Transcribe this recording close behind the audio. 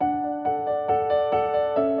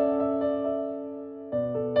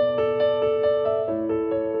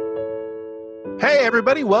Hey,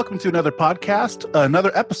 everybody. Welcome to another podcast,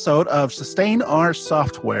 another episode of Sustain Our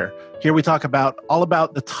Software. Here we talk all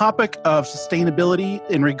about the topic of sustainability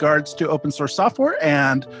in regards to open source software.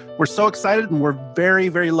 And we're so excited and we're very,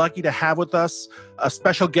 very lucky to have with us a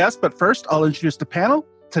special guest. But first, I'll introduce the panel.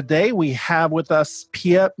 Today, we have with us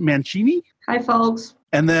Pia Mancini. Hi, folks.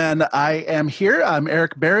 And then I am here. I'm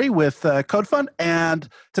Eric Berry with CodeFund. And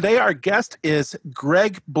today our guest is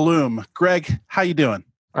Greg Bloom. Greg, how you doing?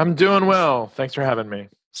 I'm doing well. Thanks for having me.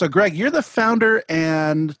 So, Greg, you're the founder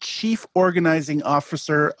and chief organizing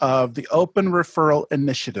officer of the Open Referral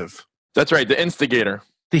Initiative. That's right, the instigator.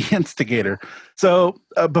 The instigator. So,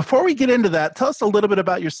 before we get into that, tell us a little bit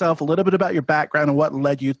about yourself, a little bit about your background, and what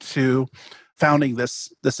led you to founding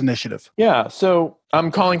this initiative. Yeah, so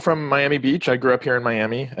I'm calling from Miami Beach. I grew up here in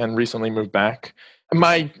Miami and recently moved back.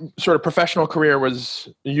 My sort of professional career was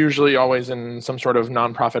usually always in some sort of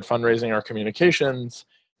nonprofit fundraising or communications.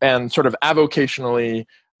 And sort of avocationally,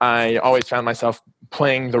 I always found myself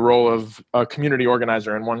playing the role of a community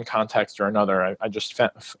organizer in one context or another. I just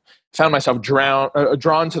found myself drawn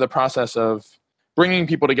to the process of bringing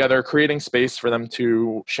people together, creating space for them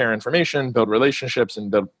to share information, build relationships, and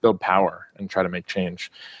build power and try to make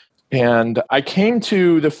change. And I came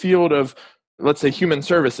to the field of, let's say, human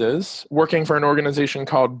services, working for an organization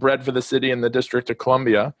called Bread for the City in the District of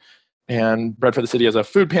Columbia. And Bread for the City has a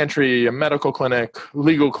food pantry, a medical clinic,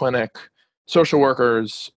 legal clinic, social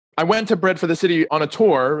workers. I went to Bread for the City on a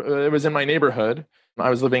tour. It was in my neighborhood. I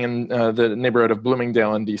was living in the neighborhood of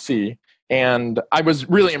Bloomingdale in DC. And I was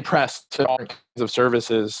really impressed with all kinds of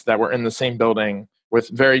services that were in the same building with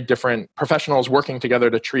very different professionals working together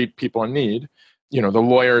to treat people in need. You know, the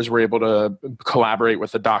lawyers were able to collaborate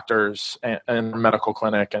with the doctors and medical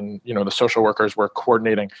clinic, and, you know, the social workers were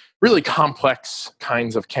coordinating really complex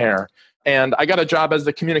kinds of care. And I got a job as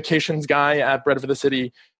the communications guy at Bread for the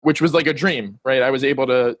City, which was like a dream, right? I was able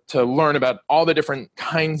to learn about all the different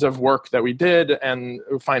kinds of work that we did and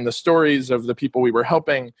find the stories of the people we were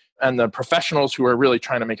helping and the professionals who were really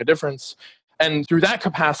trying to make a difference. And through that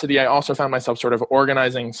capacity, I also found myself sort of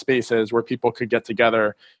organizing spaces where people could get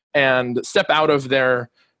together and step out of their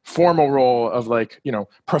formal role of, like, you know,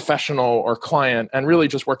 professional or client, and really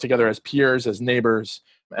just work together as peers, as neighbors,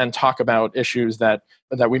 and talk about issues that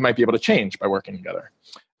we might be able to change by working together.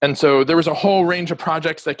 And so there was a whole range of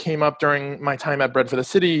projects that came up during my time at Bread for the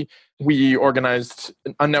City. We organized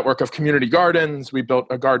a network of community gardens. We built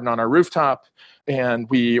a garden on our rooftop, and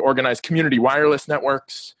we organized community wireless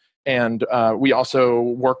networks. And we also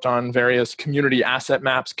worked on various community asset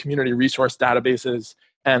maps, community resource databases.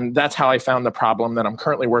 And that's how I found the problem that I'm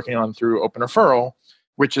currently working on through Open Referral,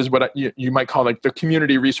 which is what you might call like the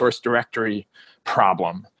community resource directory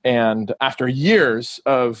problem. And after years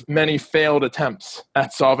of many failed attempts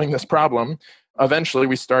at solving this problem, eventually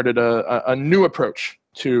we started a new approach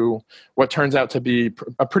to what turns out to be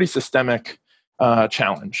a pretty systemic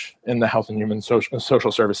challenge in the health and human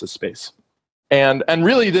social services space. And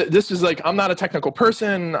really, this is like, I'm not a technical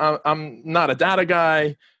person. I'm not a data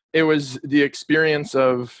guy. It was the experience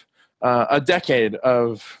of a decade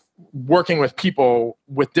of working with people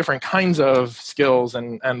with different kinds of skills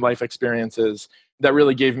and life experiences that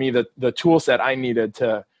really gave me the tool set I needed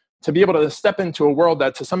to be able to step into a world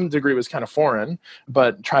that to some degree was kind of foreign,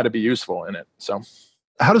 but try to be useful in it. So,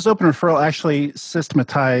 how does Open Referral actually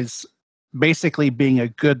systematize basically being a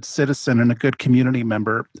good citizen and a good community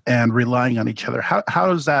member and relying on each other? How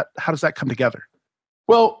does that come together?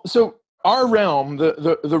 Well, so our realm,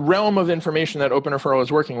 the realm of information that Open Referral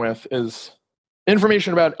is working with is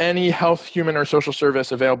information about any health, human, or social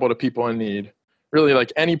service available to people in need. Really,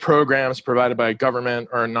 like any programs provided by a government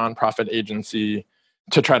or a nonprofit agency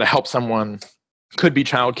to try to help someone. Could be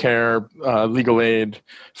childcare, legal aid,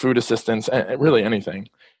 food assistance, really anything.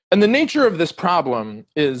 And the nature of this problem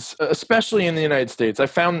is, especially in the United States, I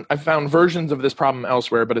found versions of this problem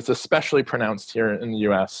elsewhere, but it's especially pronounced here in the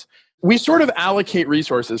US. We sort of allocate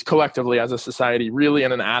resources collectively as a society really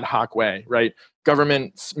in an ad hoc way, right?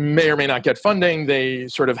 Governments may or may not get funding. They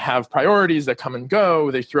sort of have priorities that come and go.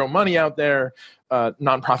 They throw money out there.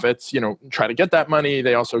 Nonprofits, try to get that money.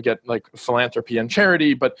 They also get like philanthropy and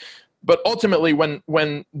charity. But ultimately,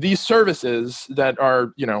 when these services that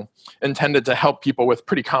are, intended to help people with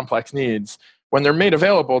pretty complex needs, when they're made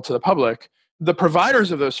available to the public, the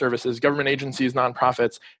providers of those services, government agencies,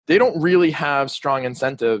 nonprofits, they don't really have strong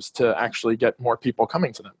incentives to actually get more people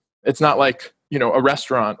coming to them. It's not like, a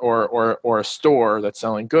restaurant or a store that's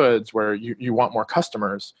selling goods where you want more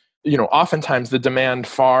customers. Oftentimes the demand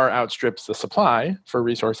far outstrips the supply for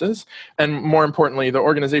resources. And more importantly, the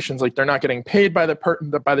organizations, they're not getting paid by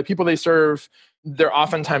the people they serve. They're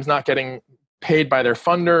oftentimes not getting paid by their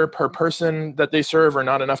funder per person that they serve or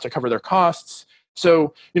not enough to cover their costs.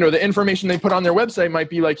 So, the information they put on their website might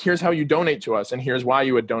be like, here's how you donate to us and here's why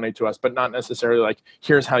you would donate to us, but not necessarily like,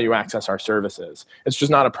 here's how you access our services. It's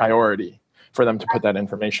just not a priority for them to put that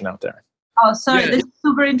information out there. Oh, sorry, this is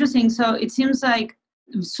super interesting. So it seems like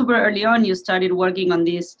super early on, you started working on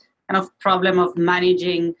this kind of problem of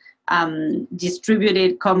managing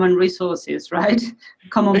distributed common resources, right?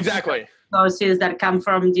 Common exactly. resources that come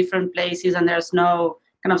from different places, and there's no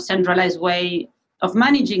kind of centralized way of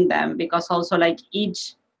managing them, because also like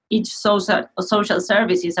each social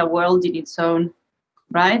service is a world in its own,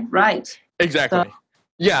 right? Exactly. So,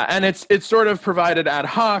 yeah, and it's sort of provided ad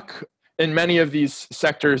hoc. In many of these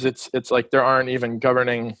sectors, it's like there aren't even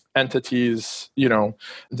governing entities,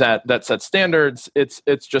 that set standards.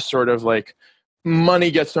 It's just sort of like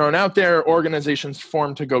money gets thrown out there, organizations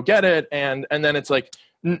form to go get it, and then it's like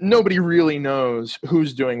nobody really knows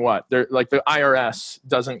who's doing what. They're like the IRS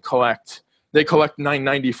doesn't collect. They collect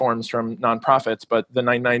 990 forms from nonprofits, but the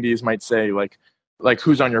 990s might say like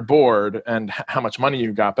who's on your board and how much money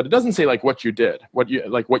you got, but it doesn't say like what you did, what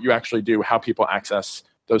you actually do, how people access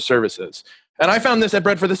those services. And I found this at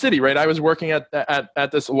Bread for the City, right? I was working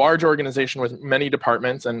at this large organization with many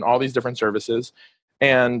departments and all these different services,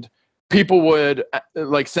 and people would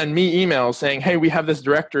like send me emails saying, hey, we have this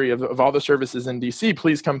directory of all the services in DC,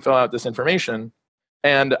 please come fill out this information.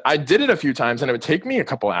 And I did it a few times and it would take me a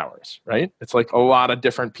couple hours, right? It's like a lot of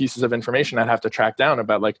different pieces of information I'd have to track down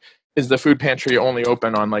about like, is the food pantry only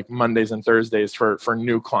open on like Mondays and Thursdays for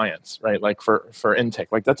new clients, right? Like for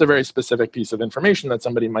intake. Like that's a very specific piece of information that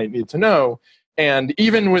somebody might need to know. And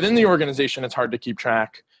even within the organization, it's hard to keep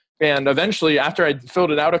track. And eventually, after I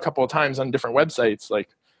filled it out a couple of times on different websites, like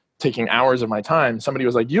taking hours of my time, somebody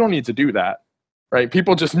was like, you don't need to do that. Right?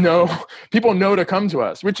 People know to come to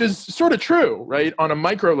us, which is sort of true, right? On a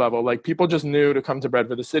micro level, like people just knew to come to Bread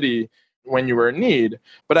for the City when you were in need.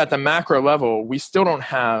 But at the macro level, we still don't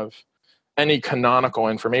have any canonical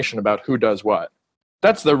information about who does what.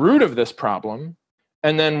 That's the root of this problem.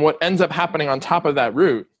 And then what ends up happening on top of that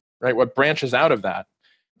root, right? What branches out of that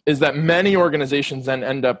is that many organizations then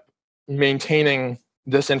end up maintaining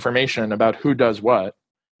this information about who does what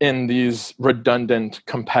in these redundant,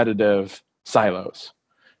 competitive silos,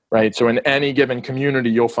 right? So in any given community,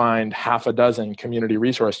 you'll find half a dozen community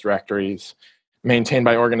resource directories maintained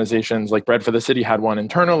by organizations. Like Bread for the City had one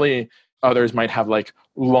internally. Others might have like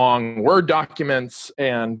long Word documents,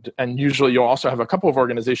 and usually you'll also have a couple of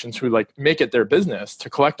organizations who like make it their business to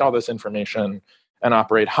collect all this information and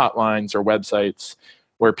operate hotlines or websites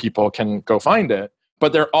where people can go find it.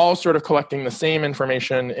 But they're all sort of collecting the same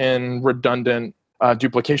information in redundant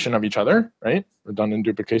duplication of each other, right? Redundant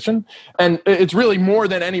duplication. And it's really more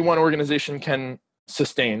than any one organization can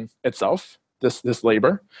sustain itself, this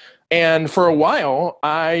labor. And for a while,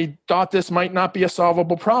 I thought this might not be a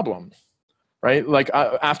solvable problem, right? Like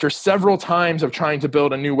after several times of trying to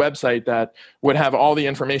build a new website that would have all the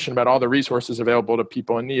information about all the resources available to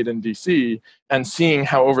people in need in DC, and seeing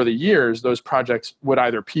how over the years those projects would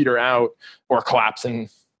either peter out or collapse in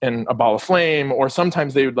a ball of flame, or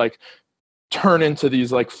sometimes they would like turn into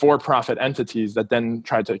these like for-profit entities that then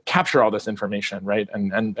tried to capture all this information, right?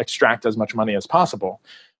 And extract as much money as possible.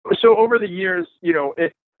 So over the years,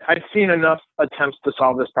 I've seen enough attempts to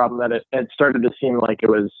solve this problem that it started to seem like it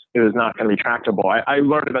was not going to be tractable. I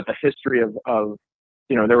learned about the history of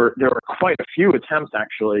there were quite a few attempts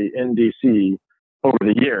actually in DC over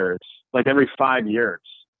the years. Like every 5 years,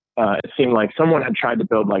 it seemed like someone had tried to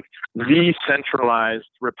build like the centralized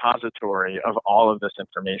repository of all of this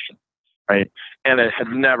information, right? And it had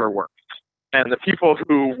never worked. And the people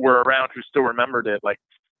who were around who still remembered it, like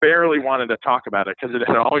barely wanted to talk about it because it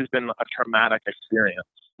had always been a traumatic experience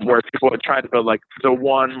where people had tried to build like the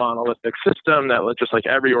one monolithic system that just like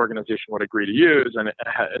every organization would agree to use. And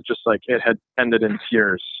it had ended in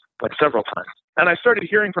tears like several times. And I started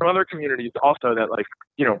hearing from other communities also that like,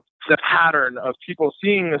 the pattern of people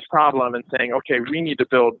seeing this problem and saying, okay, we need to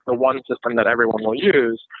build the one system that everyone will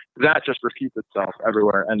use, that just repeats itself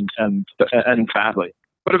everywhere and badly.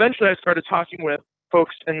 But eventually I started talking with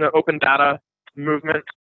folks in the open data movement,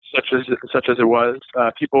 such as it was,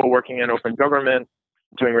 people working in open government,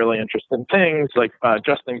 doing really interesting things. Like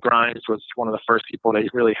Justin Grimes was one of the first people that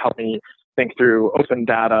really helped me think through open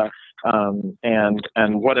data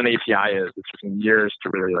and what an API is. It took me years to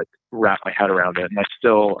really like wrap my head around it, and I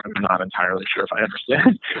still am not entirely sure if I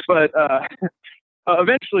understand. But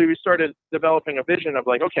eventually, we started developing a vision of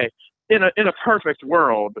like, okay, in a perfect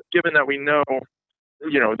world, given that we know,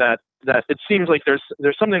 that it seems like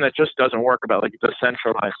there's something that just doesn't work about like the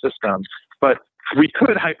centralized system, but we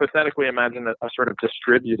could hypothetically imagine a sort of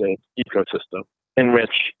distributed ecosystem in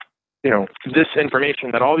which, this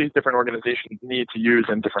information that all these different organizations need to use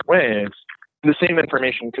in different ways, the same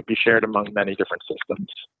information could be shared among many different systems.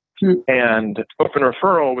 And Open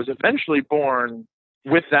Referral was eventually born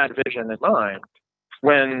with that vision in mind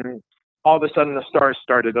when all of a sudden the stars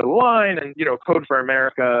started to align and, Code for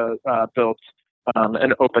America built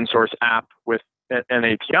an open source app with an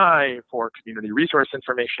API for community resource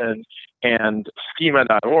information, and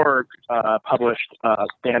schema.org published a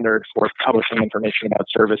standard for publishing information about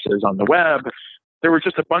services on the web. There were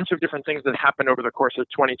just a bunch of different things that happened over the course of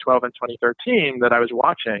 2012 and 2013 that I was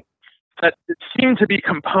watching that seemed to be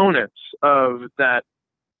components of that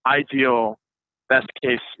ideal, best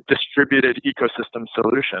case, distributed ecosystem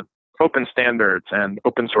solution, open standards and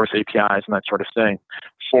open source APIs and that sort of thing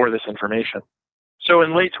for this information. So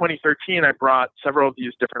in late 2013, I brought several of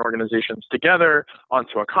these different organizations together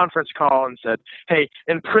onto a conference call and said, hey,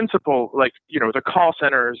 in principle, the call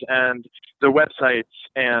centers and the websites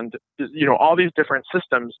and, all these different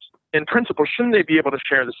systems, in principle, shouldn't they be able to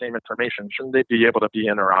share the same information? Shouldn't they be able to be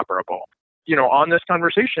interoperable? On this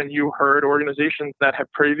conversation, you heard organizations that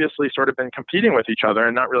have previously sort of been competing with each other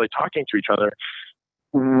and not really talking to each other,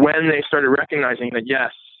 when they started recognizing that,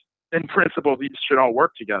 yes, in principle, these should all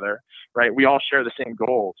work together, right? We all share the same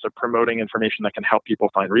goals of promoting information that can help people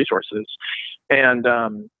find resources. And,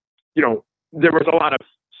 there was a lot of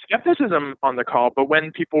skepticism on the call, but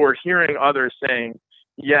when people were hearing others saying,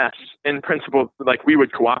 yes, in principle, we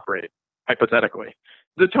would cooperate, hypothetically,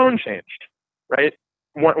 the tone changed, right?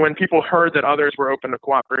 When people heard that others were open to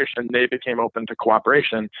cooperation, they became open to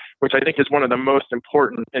cooperation, which I think is one of the most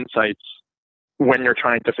important insights when you're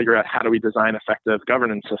trying to figure out how do we design effective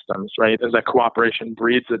governance systems, right? Is that cooperation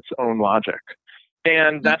breeds its own logic.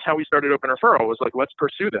 And that's how we started Open Referral, was let's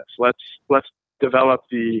pursue this. Let's develop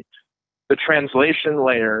the translation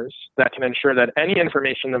layers that can ensure that any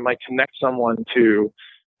information that might connect someone to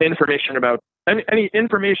information about any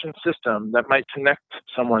information system that might connect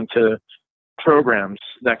someone to programs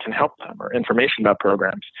that can help them or information about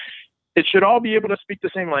programs, it should all be able to speak the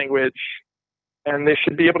same language and they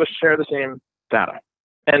should be able to share the same data.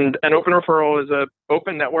 And Open Referral is an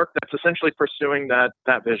open network that's essentially pursuing that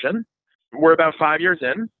vision. We're about 5 years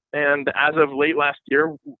in, and as of late last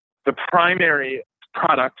year, the primary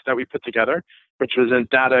product that we put together, which was a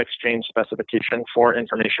data exchange specification for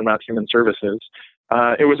information about human services,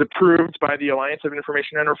 it was approved by the Alliance of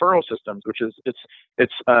Information and Referral Systems, which is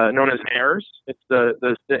it's known as AIRS. It's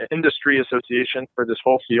the industry association for this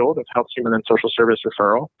whole field of health, human, and social service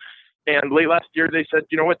referral. And late last year, they said,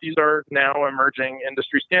 these are now emerging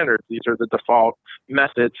industry standards. These are the default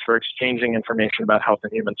methods for exchanging information about health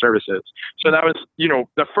and human services. So that was,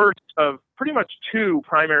 the first of pretty much two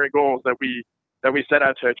primary goals that we set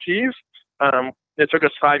out to achieve. It took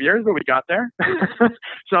us 5 years, but we got there.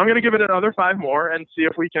 So I'm going to give it another 5 more and see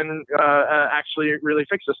if we can actually really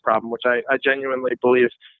fix this problem, which I genuinely believe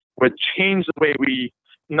would change the way we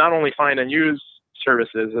not only find and use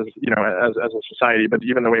services as a society, but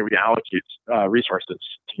even the way we allocate resources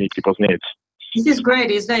to meet people's needs. This is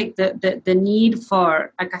great. It's like the need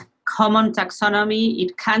for a common taxonomy.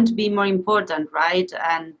 It can't be more important, right?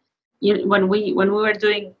 And when we were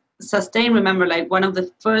doing Sustain, remember, one of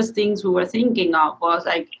the first things we were thinking of was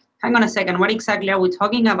hang on a second, what exactly are we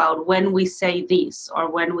talking about when we say this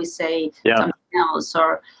or when we say something else?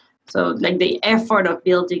 Or so the effort of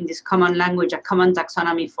building this common language, a common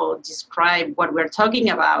taxonomy for describe what we're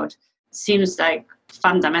talking about seems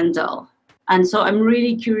fundamental. And so I'm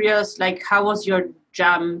really curious, how was your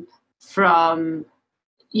jump from,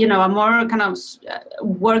 a more kind of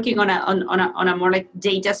working on a more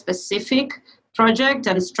data specific project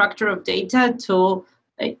and structure of data to,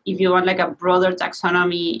 if you want, a broader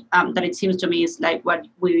taxonomy that it seems to me is what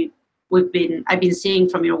I've been seeing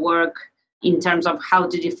from your work in terms of how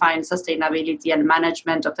to define sustainability and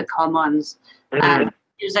management of the commons. Mm-hmm. And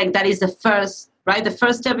it's that is the first, right? The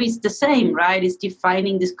first step is the same, right? Is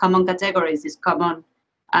defining these common categories, this common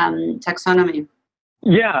taxonomy.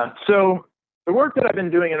 Yeah. So the work that I've been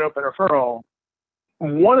doing in Open Referral,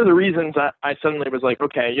 one of the reasons that I suddenly was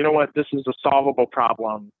okay, you know what, this is a solvable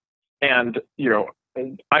problem. And,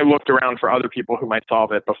 I looked around for other people who might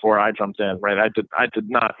solve it before I jumped in, right? I did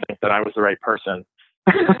not think that I was the right person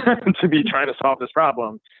to be trying to solve this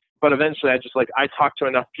problem. But eventually I talked to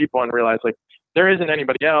enough people and realized there isn't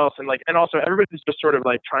anybody else. And also everybody's just sort of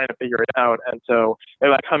trying to figure it out. And so if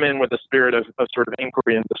I come in with a spirit of sort of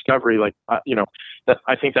inquiry and discovery, that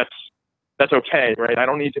I think that's okay, right? I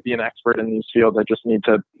don't need to be an expert in these fields. I just need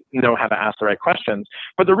to know how to ask the right questions.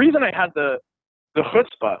 But the reason I had the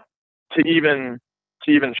chutzpah to even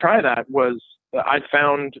try that was I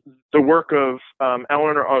found the work of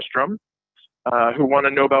Elinor Ostrom, who won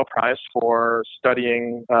a Nobel Prize for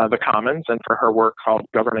studying the commons and for her work called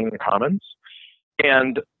Governing the Commons,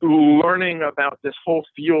 and learning about this whole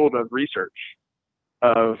field of research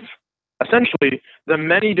of essentially the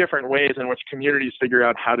many different ways in which communities figure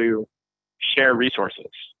out how to share resources.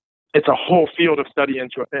 It's a whole field of study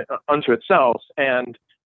unto itself. And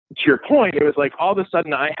to your point, it was like all of a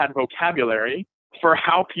sudden I had vocabulary for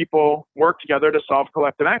how people work together to solve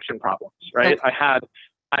collective action problems, right? I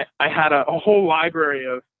had a whole library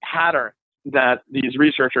of patterns that these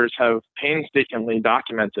researchers have painstakingly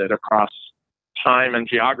documented across time and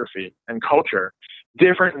geography and culture,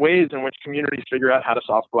 different ways in which communities figure out how to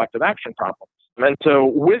solve collective action problems. And so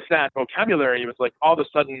with that vocabulary, it was like all of a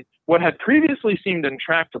sudden what had previously seemed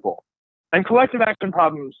intractable, and collective action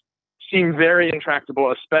problems seem very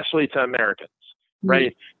intractable, especially to Americans,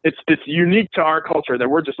 right? It's unique to our culture that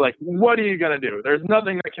we're just like, what are you going to do? There's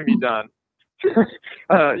nothing that can be done.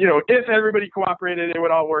 If everybody cooperated, it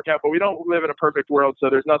would all work out, but we don't live in a perfect world, so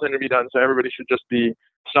there's nothing to be done. So everybody should just be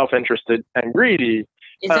self-interested and greedy.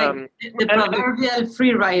 It's like the proverbial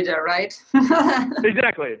free rider, right?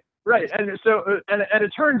 Exactly. Right. And so, and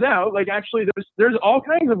it turns out, like, actually, there's all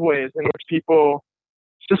kinds of ways in which people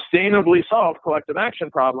sustainably solve collective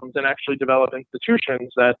action problems and actually develop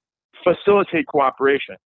institutions that facilitate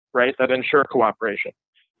cooperation, right? That ensure cooperation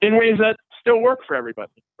in ways that still work for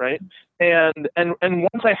everybody, right? And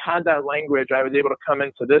once I had that language, I was able to come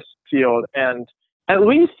into this field and at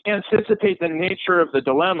least anticipate the nature of the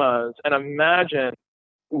dilemmas and imagine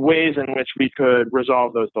ways in which we could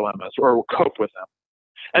resolve those dilemmas or cope with them.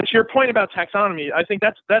 And to your point about taxonomy, I think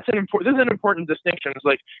this is an important distinction. It's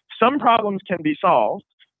like some problems can be solved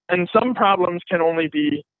and some problems can only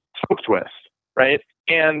be coped with, right?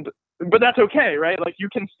 But that's okay, right? Like you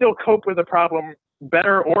can still cope with a problem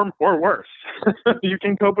better or worse. You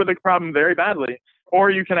can cope with a problem very badly, or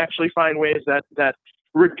you can actually find ways that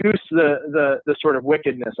reduce the sort of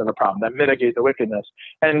wickedness of a problem, that mitigate the wickedness.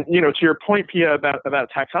 And, to your point, Pia, about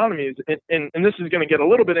taxonomies, and this is going to get a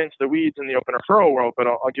little bit into the weeds in the open referral world, but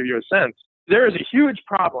I'll give you a sense. There is a huge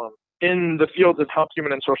problem in the fields of health,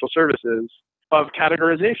 human, and social services of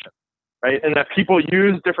categorization, right? And that people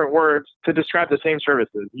use different words to describe the same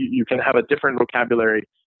services. You can have a different vocabulary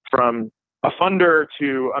from a funder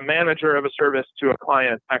to a manager of a service to a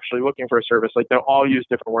client actually looking for a service. Like they'll all use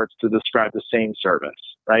different words to describe the same service,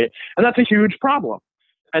 right? And that's a huge problem.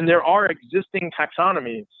 And there are existing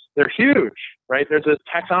taxonomies. They're huge, right? There's a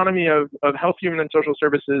taxonomy of health, human, and social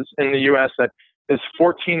services in the US that is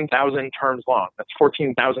 14,000 terms long. That's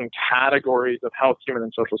 14,000 categories of health, human,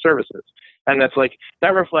 and social services. And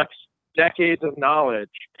that reflects decades of knowledge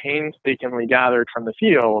painstakingly gathered from the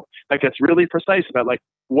field that gets really precise about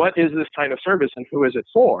what is this kind of service and who is it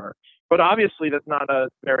for? But obviously that's not a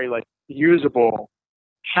very usable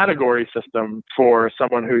category system for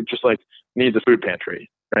someone who just needs a food pantry,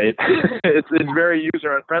 right? It's very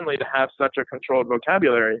user unfriendly to have such a controlled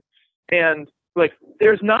vocabulary. And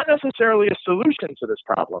there's not necessarily a solution to this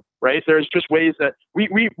problem, right? There's just ways that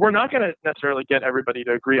we're not going to necessarily get everybody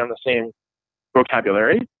to agree on the same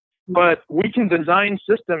vocabulary, but we can design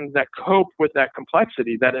systems that cope with that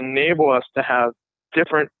complexity, that enable us to have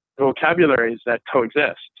different vocabularies that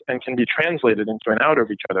coexist and can be translated into and out of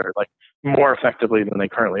each other more effectively than they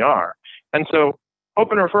currently are. And so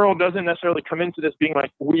open referral doesn't necessarily come into this being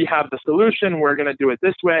we have the solution, we're going to do it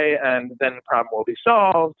this way, and then the problem will be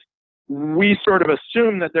solved. We sort of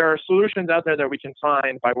assume that there are solutions out there that we can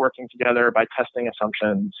find by working together, by testing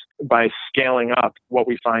assumptions, by scaling up what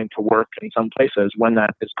we find to work in some places when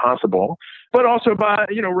that is possible, but also by,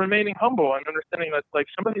 remaining humble and understanding that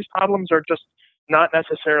some of these problems are just not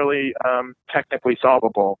necessarily technically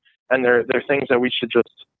solvable. And they're things that we should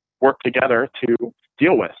just work together to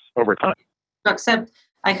deal with over time. Except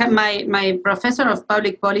I had my professor of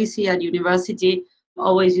public policy at university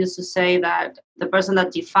always used to say that the person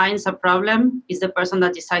that defines a problem is the person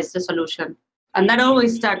that decides the solution. And that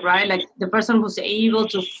always stuck, right? The person who's able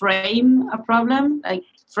to frame a problem,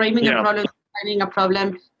 framing a problem, defining a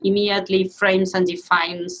problem, immediately frames and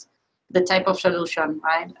defines the type of solution,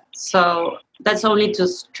 right? So that's only to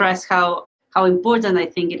stress how important I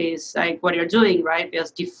think it is, what you're doing, right?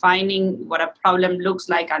 Because defining what a problem looks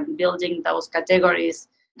like and building those categories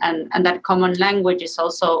and that common language is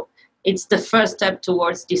also, it's the first step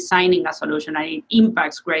towards designing a solution, and it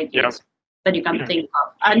impacts greatly that you can think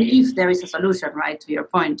of. And if there is a solution, right, to your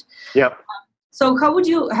point. Yeah. So how would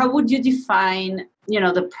you define,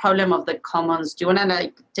 the problem of the commons? Do you want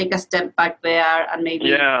to take a step back there and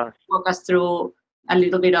maybe walk us through a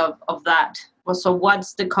little bit of that? So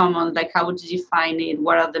what's the common? How would you define it?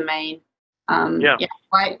 What are the main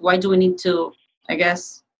Why do we need to, I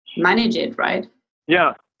guess, manage it, right?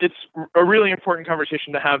 Yeah, it's a really important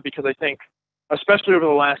conversation to have, because I think, especially over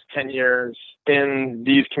the last 10 years in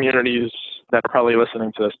these communities that are probably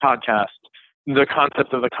listening to this podcast, the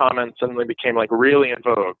concept of the commons suddenly became like really in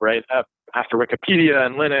vogue, right? After Wikipedia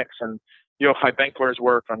and Linux and Yochai Benkler's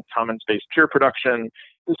work on commons-based peer production,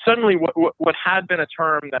 suddenly what had been a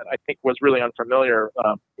term that I think was really unfamiliar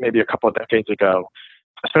maybe a couple of decades ago,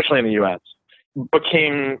 especially in the US,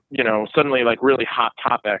 became, suddenly like really hot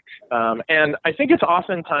topic. And I think it's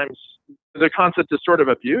oftentimes the concept is sort of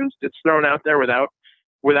abused. It's thrown out there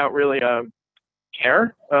without really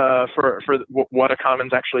care for what a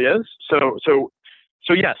commons actually is. So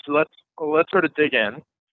yes, let's sort of dig in.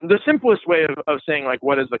 The simplest way of saying like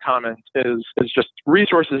what is the commons is just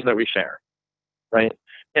resources that we share, right?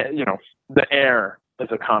 The air is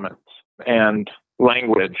a commons, and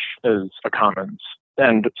language is a commons,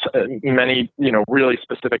 and many really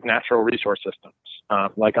specific natural resource systems.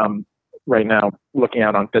 Like I'm right now looking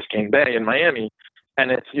out on Biscayne Bay in Miami,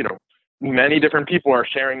 and it's many different people are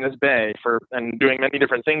sharing this bay and doing many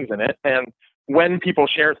different things in it. And when people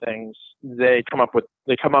share things, they come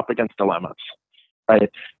up against dilemmas, right?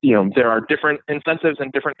 There are different incentives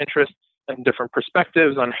and different interests and different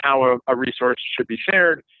perspectives on how a resource should be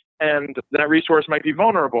shared, and that resource might be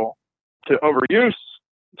vulnerable to overuse,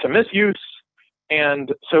 to misuse,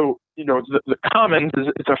 and so the commons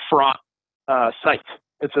it's a fraught site.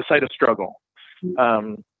 It's a site of struggle.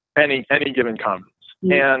 Any given commons.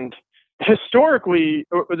 And historically,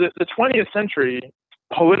 the 20th century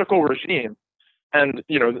political regime and,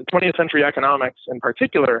 the 20th century economics in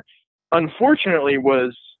particular, unfortunately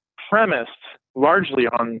was premised largely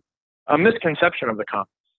on a misconception of the commons.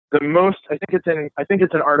 I think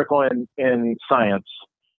it's an article in Science,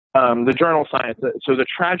 the journal Science. So the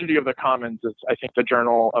tragedy of the commons is, I think, the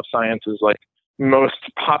Journal of Science is like most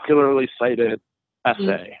popularly cited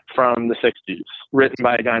essay from the 60s, written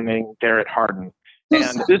by a guy named Garrett Hardin.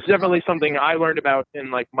 And this is definitely something I learned about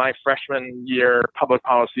in like my freshman year public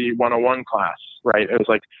policy 101 class, right? It was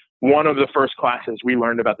like one of the first classes we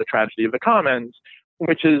learned about the tragedy of the commons,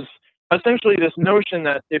 which is essentially this notion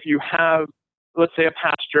that if you have, let's say, a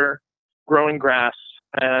pasture growing grass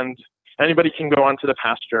and anybody can go onto the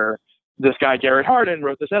pasture, this guy Garrett Hardin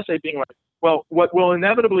wrote this essay being like, well, what will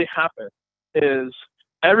inevitably happen is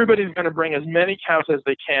everybody's going to bring as many cows as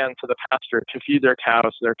they can to the pasture to feed their cows.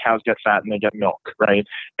 So their cows get fat and they get milk, right?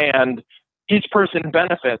 And each person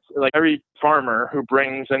benefits, like every farmer who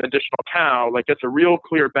brings an additional cow, like gets a real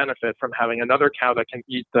clear benefit from having another cow that can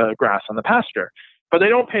eat the grass on the pasture. But they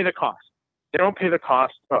don't pay the cost. They don't pay the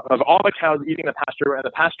cost of all the cows eating the pasture, and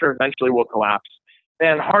the pasture eventually will collapse.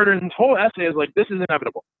 And Hardin's whole essay is like, this is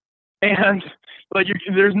inevitable. And like,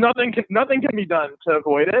 there's nothing can be done to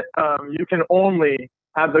avoid it. You can only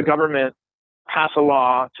have the government pass a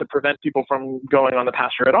law to prevent people from going on the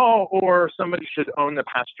pasture at all, or somebody should own the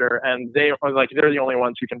pasture, and they're the only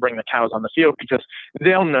ones who can bring the cows on the field, because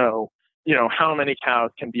they'll know, how many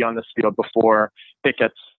cows can be on this field before it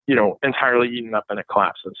gets, entirely eaten up and it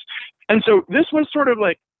collapses. And so this was sort of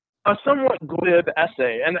like a somewhat glib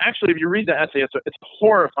essay. And actually, if you read the essay, it's a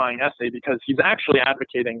horrifying essay, because he's actually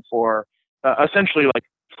advocating for essentially like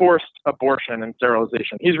forced abortion and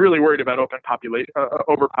sterilization. He's really worried about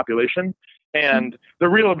overpopulation. And the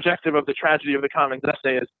real objective of the tragedy of the commons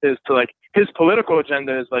essay is to like, his political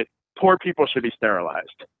agenda is like, poor people should be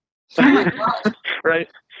sterilized. Oh my God. Right?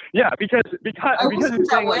 Yeah, because he's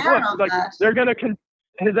saying like they're going to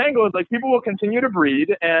his angle is like, people will continue to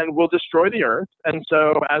breed and will destroy the earth, and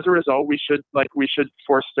so as a result we should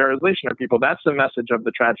force sterilization of people. That's the message of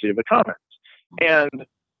the tragedy of the commons. And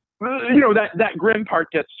that grim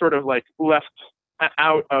part gets sort of like left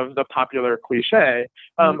out of the popular cliche,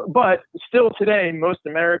 but still today most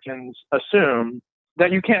Americans assume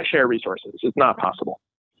that you can't share resources. It's not possible.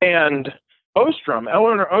 And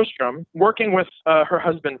Eleanor Ostrom, working with her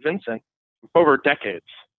husband Vincent over decades.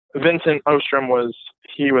 Vincent Ostrom was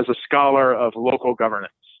a scholar of local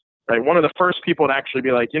governance, right? One of the first people to actually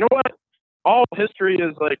be like, you know what? All history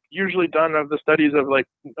is like usually done of the studies of like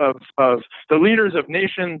of the leaders of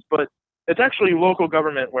nations, but it's actually local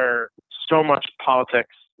government where so much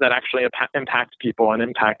politics that actually impacts people and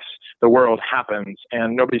impacts the world happens,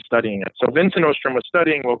 and nobody's studying it. So Vincent Ostrom was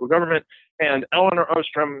studying local government, and Eleanor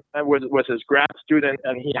Ostrom was his grad student,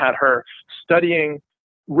 and he had her studying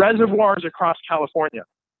reservoirs across California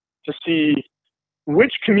to see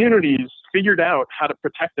which communities figured out how to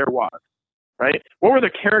protect their water, right? What were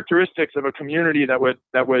the characteristics of a community that would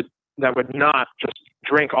not just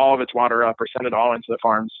drink all of its water up or send it all into the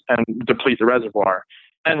farms and deplete the reservoir?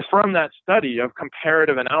 And from that study of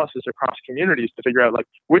comparative analysis across communities to figure out like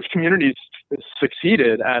which communities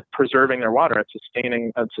succeeded at preserving their water, at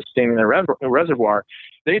sustaining their reservoir,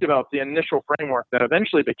 they developed the initial framework that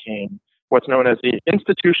eventually became what's known as the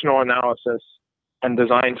institutional analysis and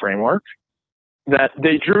design framework, that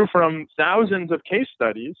they drew from thousands of case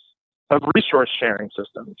studies of resource sharing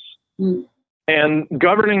systems. Mm. And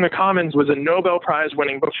Governing the Commons was a Nobel Prize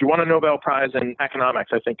winning book. She won a Nobel Prize in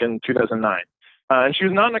economics, I think, in 2009. And she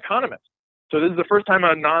was not an economist. So this is the first time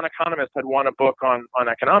a non-economist had won a book on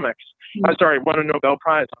economics. Won a Nobel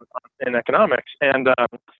Prize in economics. And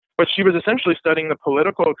but she was essentially studying the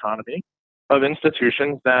political economy of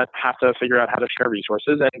institutions that have to figure out how to share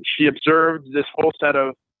resources. And she observed this whole set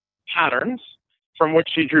of patterns from which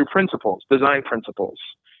she drew principles, design principles.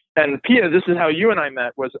 And Pia, this is how you and I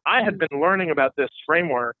met, was I had been learning about this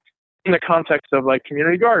framework in the context of like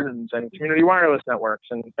community gardens and community wireless networks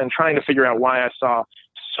and trying to figure out why I saw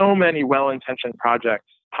so many well-intentioned projects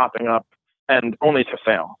popping up and only to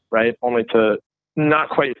fail, right? Only to not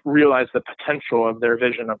quite realize the potential of their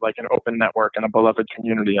vision of like an open network and a beloved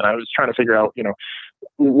community. And I was trying to figure out,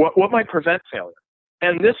 what might prevent failure.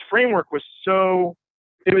 And this framework was so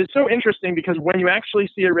interesting because when you actually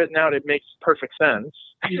see it written out, it makes perfect sense.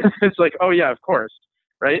 It's like, oh yeah, of course,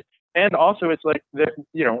 right? And also it's like,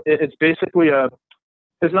 it's basically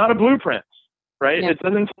it's not a blueprint, right? Yeah. It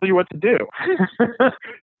doesn't tell you what to do.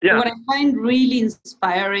 Yeah. What I find really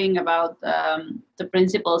inspiring about the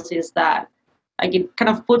principles is that like it kind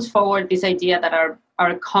of puts forward this idea that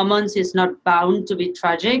our commons is not bound to be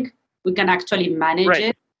tragic. We can actually manage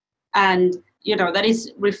it. And, that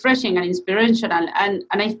is refreshing and inspirational. And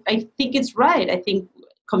I think it's right. I think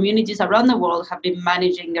communities around the world have been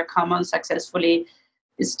managing their commons successfully.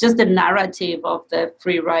 It's just the narrative of the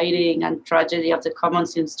free riding and tragedy of the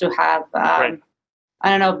commons seems to have,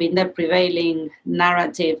 been the prevailing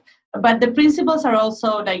narrative. But the principles are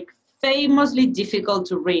also like famously difficult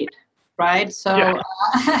to read, right? So,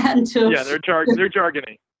 they're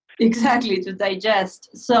jargony. Exactly, to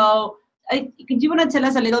digest. So, do you want to tell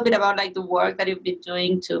us a little bit about like the work that you've been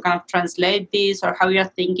doing to kind of translate this, or how you're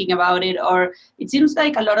thinking about it? Or it seems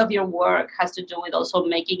like a lot of your work has to do with also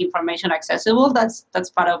making information accessible. That's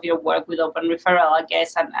part of your work with Open Referral, I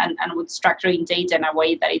guess, and with structuring data in a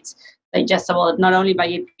way that it's digestible not only by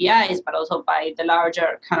APIs but also by the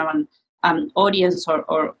larger kind of audience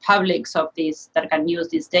or publics of this that can use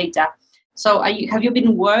this data. So have you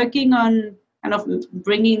been working on kind of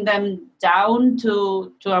bringing them down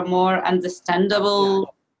to a more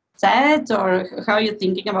understandable set, or how are you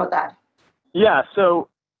thinking about that? Yeah, so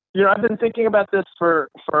I've been thinking about this for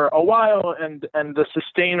a while, and the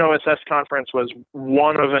Sustain OSS conference was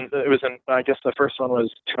one of them. It was I guess the first one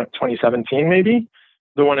was 2017 maybe.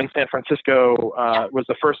 The one in San Francisco was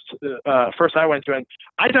the first I went to, and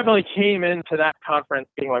I definitely came into that conference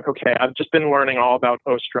being like, okay, I've just been learning all about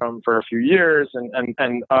Ostrom for a few years,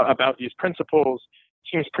 and about these principles.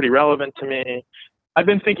 Seems pretty relevant to me. I've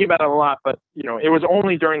been thinking about it a lot, but it was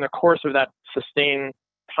only during the course of that Sustain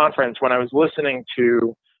conference when I was listening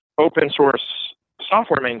to open source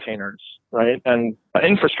software maintainers, right, and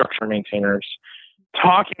infrastructure maintainers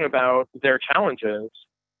talking about their challenges,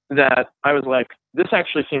 that I was like, this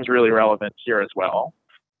actually seems really relevant here as well.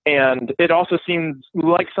 And it also seems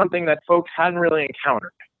like something that folks hadn't really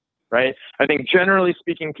encountered, right? I think generally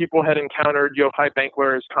speaking, people had encountered Yochai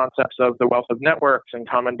Benkler's concepts of the wealth of networks and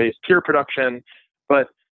common-based peer production, but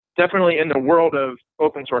definitely in the world of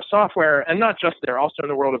open source software, and not just there, also in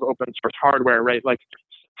the world of open source hardware, right? Like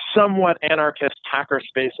somewhat anarchist hacker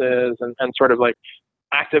spaces and sort of like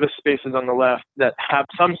activist spaces on the left that have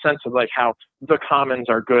some sense of like how the commons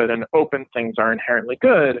are good and open things are inherently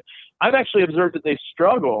good. I've actually observed that they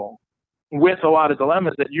struggle with a lot of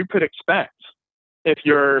dilemmas that you could expect if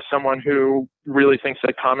you're someone who really thinks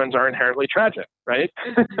that commons are inherently tragic, right?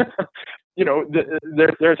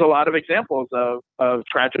 There's a lot of examples of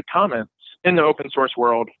tragic commons in the open source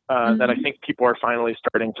world that I think people are finally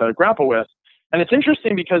starting to grapple with. And it's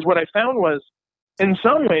interesting because what I found was, in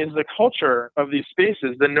some ways, the culture of these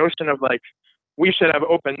spaces, the notion of like, we should have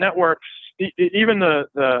open networks, even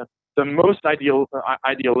the most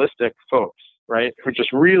idealistic folks, right, who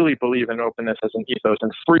just really believe in openness as an ethos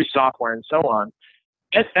and free software and so on,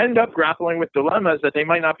 end up grappling with dilemmas that they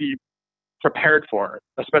might not be prepared for,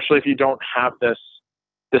 especially if you don't have this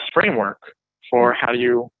framework for how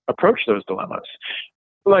you approach those dilemmas.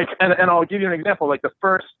 Like, and I'll give you an example. Like the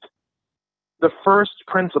first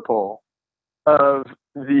principle of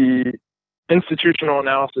the institutional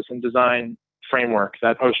analysis and design framework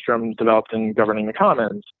that Ostrom developed in Governing the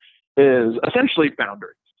Commons is essentially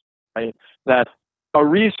boundaries, right? That a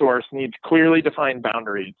resource needs clearly defined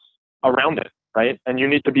boundaries around it, right? And you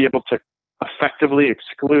need to be able to effectively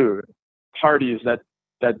exclude parties that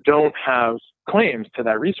don't have claims to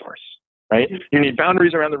that resource, right? You need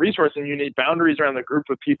boundaries around the resource, and you need boundaries around the group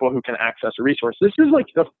of people who can access a resource. This is like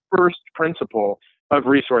the first principle of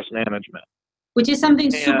resource management. Which is something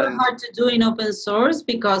super hard to do in open source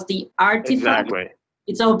because the artifact,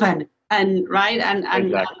 it's open and right and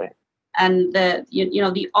exactly. And the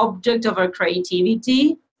the object of our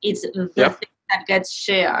creativity, it's the thing that gets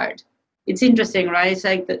shared. It's interesting, right? It's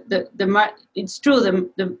like it's true.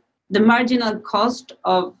 The marginal cost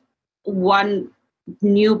of one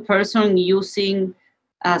new person using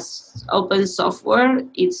as open software,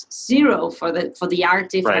 it's zero for the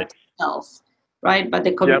artifact itself, right? But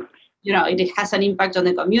the it has an impact on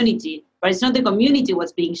the community, but it's not the community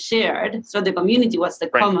what's being shared. It's not the community what's the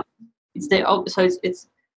common. It's the so it's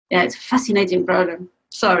a fascinating problem.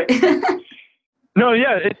 Sorry. No,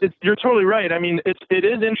 yeah, you're totally right. I mean, it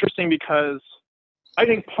is interesting because I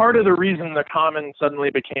think part of the reason the common suddenly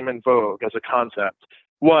became in vogue as a concept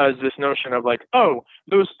was this notion of like, oh,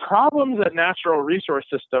 those problems that natural resource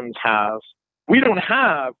systems have, we don't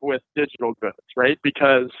have with digital goods, right?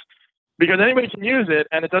 Because anybody can use it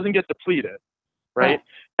and it doesn't get depleted, right?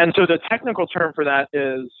 And so the technical term for that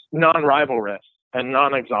is non-rivalrous and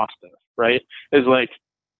non-exhaustive, right? Is like,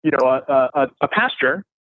 a pasture,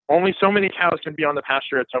 only so many cows can be on the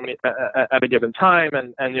pasture at a given time,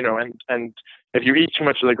 and if you eat too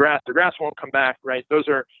much of the grass won't come back, right? Those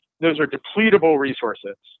are depletable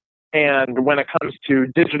resources. And when it comes to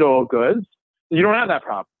digital goods, you don't have that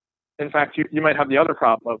problem. In fact, you might have the other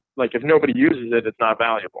problem of like if nobody uses it, it's not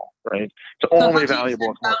valuable, right? It's only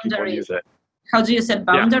valuable if more people use it. How do you set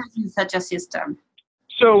boundaries in such a system?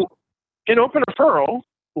 So in Open Referral,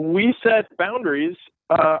 we set boundaries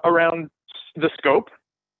around the scope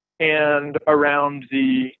and around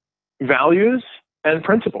the values and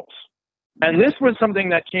principles. And this was something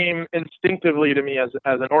that came instinctively to me as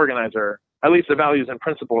an organizer, at least the values and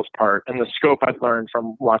principles part, and the scope I've learned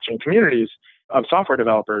from watching communities of software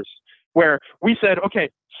developers, where we said, okay,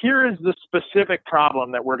 here is the specific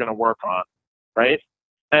problem that we're going to work on, right?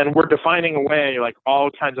 And we're defining away like all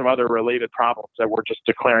kinds of other related problems that we're just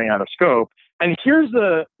declaring out of scope. And here's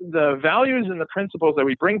the values and the principles that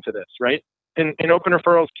we bring to this, right? In Open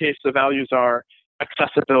Referral's case, the values are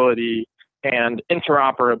accessibility and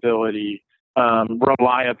interoperability,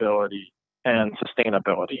 reliability, and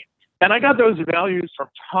sustainability. And I got those values from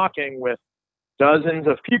talking with dozens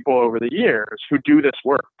of people over the years who do this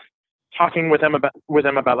work, talking with them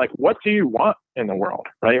about like, what do you want in the world,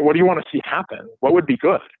 right? What do you want to see happen? What would be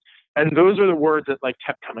good? And those are the words that like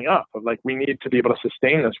kept coming up of like, we need to be able to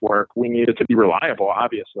sustain this work. We need it to be reliable,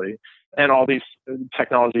 obviously. And all these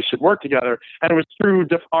technologies should work together. And it was through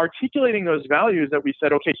articulating those values that we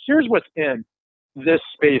said, okay, here's what's in this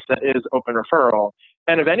space that is Open Referral.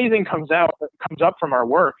 And if anything comes up from our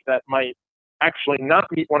work that might actually not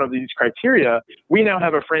meet one of these criteria, we now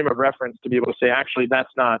have a frame of reference to be able to say, actually, that's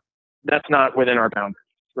not within our boundaries,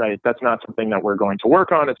 right? That's not something that we're going to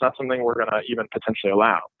work on. It's not something we're going to even potentially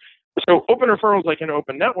allow. So Open Referral is like an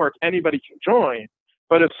open network. Anybody can join.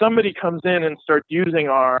 But if somebody comes in and starts using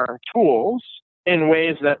our tools in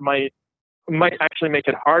ways that might actually make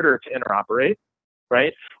it harder to interoperate,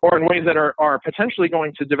 right? Or in ways that are potentially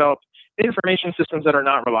going to develop information systems that are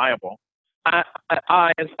not reliable.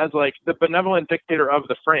 I as like the benevolent dictator of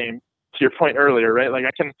the frame, to your point earlier, right? Like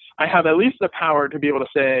I have at least the power to be able to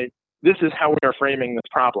say, this is how we are framing this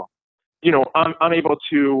problem. I'm able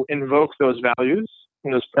to invoke those values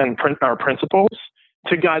and our principles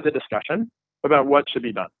to guide the discussion about what should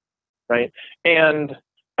be done, right? And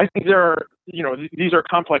I think these are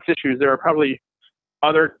complex issues. There are probably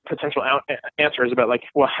other potential answers about like,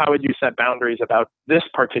 well, how would you set boundaries about this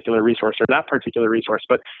particular resource or that particular resource?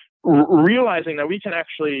 But realizing that we can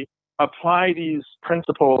actually apply these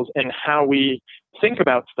principles in how we think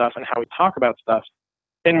about stuff and how we talk about stuff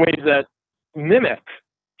in ways that mimic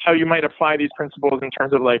how you might apply these principles in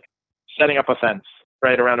terms of like setting up a fence,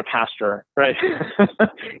 right, around a pasture, right?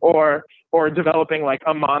 or developing like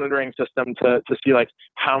a monitoring system to see like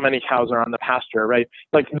how many cows are on the pasture, right?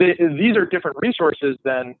 Like these are different resources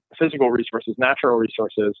than physical resources, natural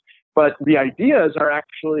resources, but the ideas are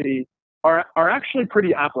actually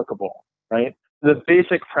pretty applicable, right? The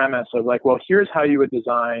basic premise of like, well, here's how you would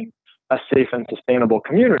design a safe and sustainable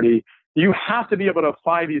community. You have to be able to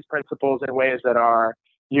apply these principles in ways that are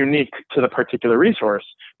unique to the particular resource,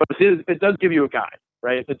 but it does give you a guide,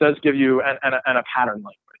 right? It does give you a pattern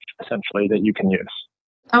language, essentially, that you can use.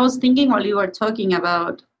 I was thinking while you were talking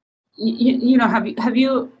about, have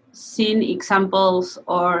you seen examples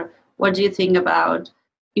or what do you think about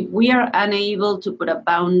if we are unable to put a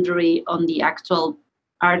boundary on the actual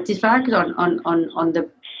artifact, on the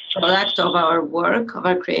product of our work, of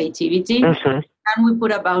our creativity, can we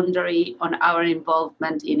put a boundary on our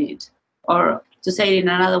involvement in it? Or to say it in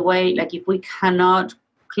another way, like if we cannot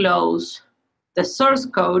close the source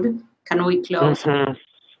code, can we close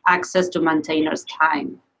access to maintainers'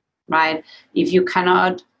 time, right? If you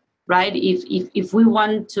cannot, right? If we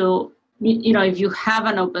want to, if you have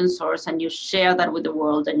an open source and you share that with the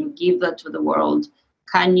world and you give that to the world,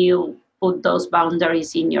 can you put those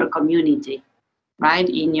boundaries in your community, right?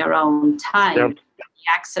 In your own time,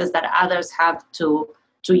 the access that others have to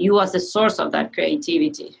you as the source of that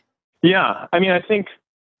creativity. Yeah, I mean, I think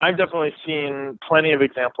I've definitely seen plenty of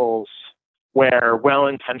examples where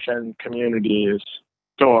well-intentioned communities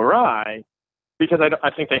go awry because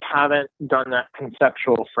I think they haven't done that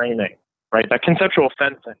conceptual framing, right? That conceptual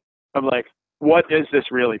fencing of like, what is this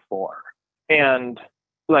really for? And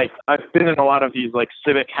like, I've been in a lot of these like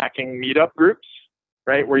civic hacking meetup groups,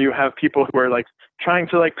 right? Where you have people who are like trying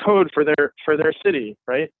to like code for their city,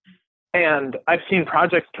 right? And I've seen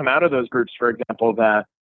projects come out of those groups, for example, that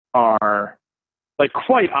are like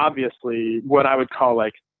quite obviously what I would call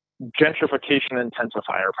like gentrification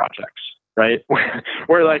intensifier projects, right?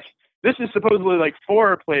 Where like, this is supposedly like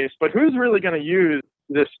for a place, but who's really going to use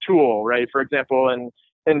this tool, right? For example,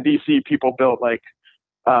 in DC, people built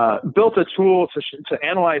a tool to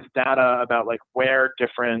analyze data about like where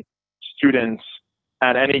different students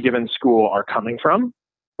at any given school are coming from,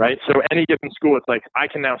 right? So any given school, it's like I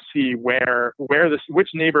can now see which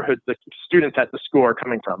neighborhoods the students at the school are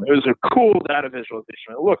coming from. It was a cool data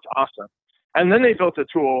visualization. It looked awesome. And then they built a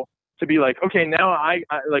tool to be like, okay, now I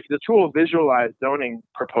like the tool visualized zoning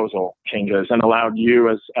proposal changes and allowed you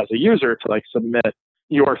as a user to like submit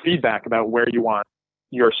your feedback about where you want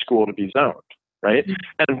your school to be zoned, right?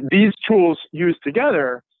 And these tools used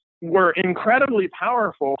together were incredibly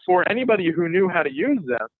powerful for anybody who knew how to use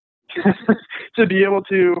them to be able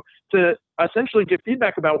to essentially give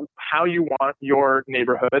feedback about how you want your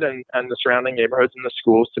neighborhood and the surrounding neighborhoods and the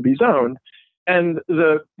schools to be zoned. And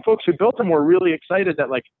the folks who built them were really excited that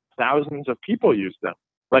like thousands of people used them,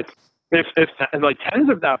 like if like tens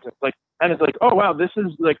of thousands, like, and it's like, oh wow, this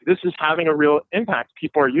is having a real impact.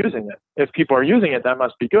 People are using it. If people are using it, that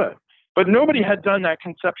must be good. But nobody had done that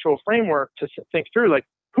conceptual framework to think through like,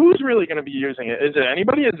 who's really going to be using it? Is it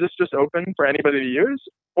anybody? Is this just open for anybody to use?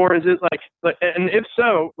 Or is it like, and if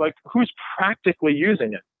so, like who's practically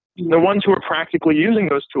using it? The ones who are practically using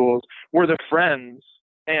those tools were the friends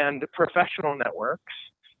and professional networks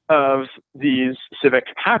of these civic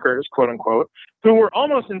hackers, quote unquote, who were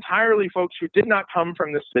almost entirely folks who did not come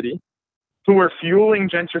from the city, who were fueling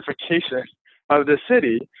gentrification of the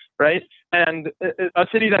city, right? And a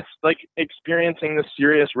city that's like experiencing the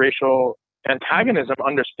serious racial antagonism,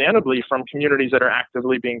 understandably, from communities that are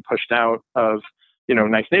actively being pushed out of,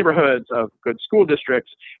 nice neighborhoods, of good school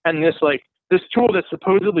districts. And this tool that's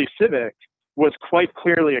supposedly civic was quite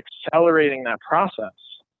clearly accelerating that process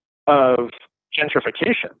of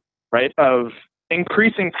gentrification, right? Of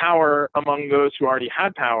increasing power among those who already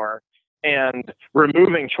had power and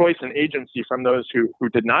removing choice and agency from those who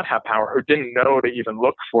did not have power, who didn't know to even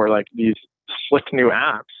look for like these slick new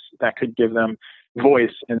apps that could give them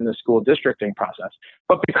voice in the school districting process.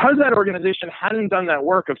 But because that organization hadn't done that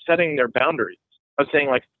work of setting their boundaries, of saying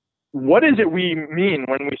like, what is it we mean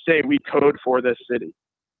when we say we code for this city,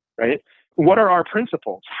 right? What are our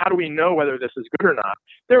principles? How do we know whether this is good or not?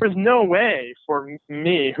 There was no way for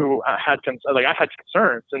me who I had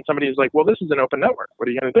concerns, and somebody is like, well, this is an open network. What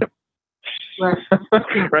are you going to do?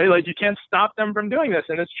 Right. Right? Like you can't stop them from doing this.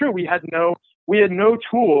 And it's true. We had no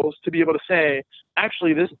tools to be able to say,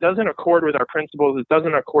 actually, this doesn't accord with our principles. It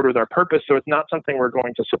doesn't accord with our purpose. So it's not something we're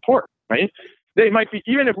going to support. Right. They might be,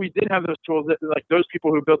 even if we did have those tools, like those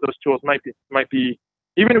people who built those tools might be,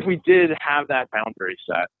 even if we did have that boundary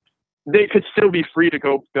set, they could still be free to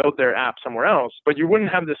go build their app somewhere else. But you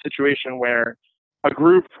wouldn't have the situation where a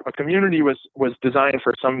community was designed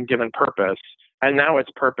for some given purpose, and now its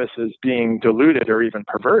purpose is being diluted or even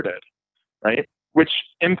perverted, right? Which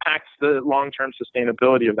impacts the long-term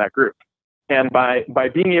sustainability of that group. And by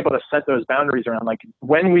being able to set those boundaries around, like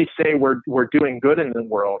when we say we're doing good in the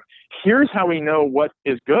world, here's how we know what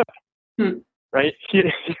is good, right?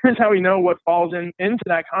 Here's how we know what falls into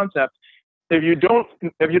that concept. If you don't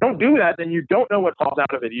do that, then you don't know what falls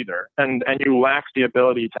out of it either, and you lack the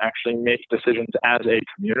ability to actually make decisions as a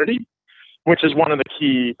community, which is one of the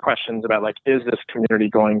key questions about like, is this community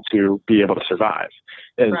going to be able to survive?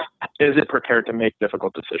 Is it prepared to make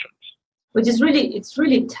difficult decisions? which is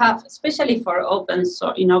really tough, especially for open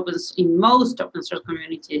source. In most open source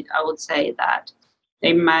community, I would say that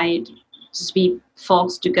they might just be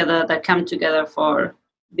folks together that come together for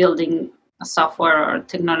building a software or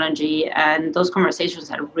technology, and those conversations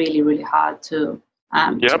are really hard to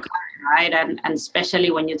carry, right? And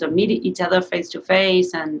especially when you don't meet each other face to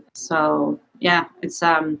face, and so yeah, it's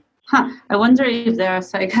I wonder if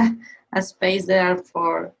there's like a space there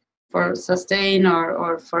for Sustain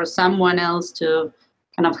or for someone else to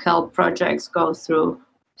kind of help projects go through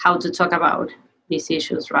how to talk about these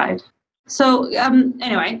issues, right? So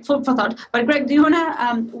anyway, food for thought. But Greg, do you want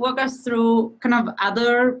to walk us through kind of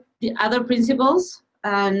the other principles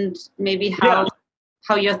and maybe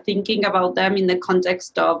how you're thinking about them in the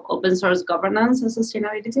context of open source governance and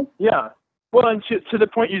sustainability? Yeah. Well, and to the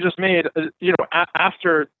point you just made,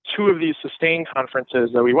 after two of these Sustain conferences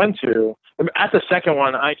that we went to, at the second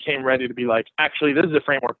one, I came ready to be like, actually, this is a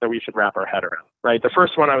framework that we should wrap our head around, right? The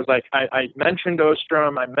first one, I was like, I mentioned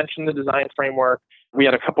Ostrom, I mentioned the design framework. We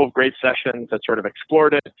had a couple of great sessions that sort of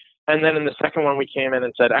explored it. And then in the second one, we came in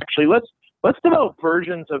and said, actually, let's develop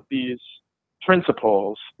versions of these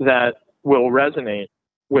principles that will resonate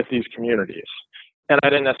with these communities. And I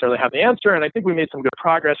didn't necessarily have the answer. And I think we made some good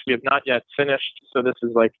progress. We have not yet finished. So this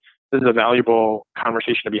is a valuable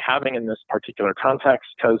conversation to be having in this particular context,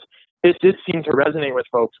 because it did seem to resonate with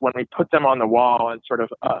folks when we put them on the wall and sort of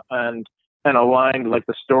and aligned like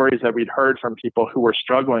the stories that we'd heard from people who were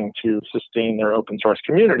struggling to sustain their open source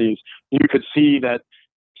communities. You could see that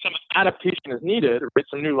some adaptation is needed, right?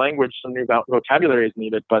 Some new language, some new vocabulary is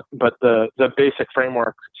needed, but the basic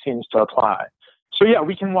framework seems to apply. So yeah,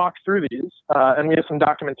 we can walk through these, and we have some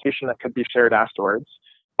documentation that could be shared afterwards.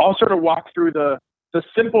 I'll sort of walk through the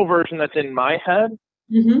simple version that's in my head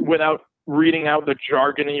without reading out the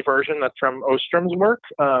jargony version that's from Ostrom's work.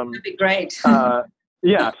 That'd be great.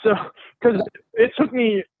 Yeah, so because it took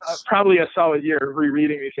me probably a solid year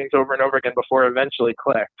rereading these things over and over again before it eventually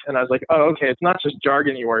clicked. And I was like, oh, okay, it's not just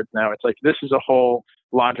jargony words now. It's like, this is a whole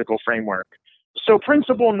logical framework. So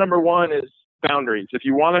principle number one is boundaries. If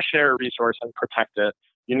you want to share a resource and protect it,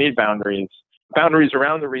 you need boundaries. Boundaries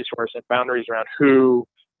around the resource and boundaries around who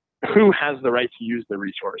has the right to use the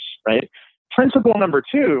resource, right? Principle number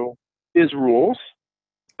two is rules.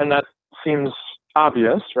 And that seems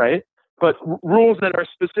obvious, right? But rules that are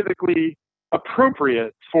specifically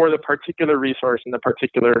appropriate for the particular resource and the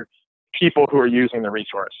particular people who are using the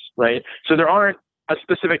resource, right? So there aren't a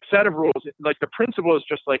specific set of rules. Like the principle is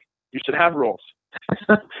just like, you should have rules.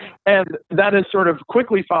 And that is sort of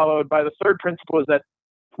quickly followed by the third principle is that,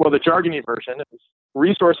 well, the jargony version is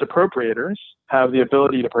resource appropriators have the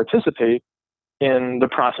ability to participate in the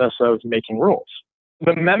process of making rules.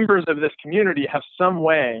 The members of this community have some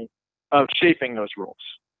way of shaping those rules.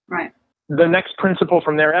 Right. The next principle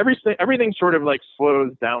from there, everything sort of like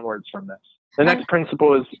flows downwards from this. The next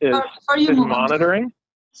principle is monitoring.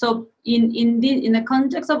 So in the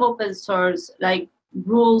context of open source, like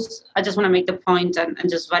rules, I just want to make the point and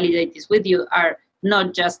just validate this with you, are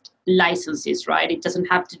not just licenses, right? It doesn't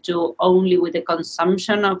have to do only with the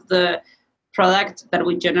consumption of the product that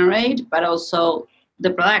we generate, but also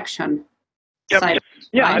the production side.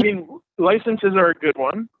 Yeah, right? I mean, licenses are a good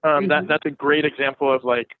one. That's a great example of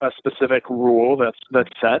like a specific rule that's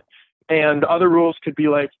set. And other rules could be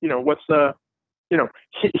like,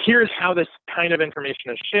 here's how this kind of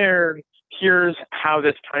information is shared. Here's how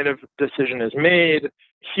this kind of decision is made.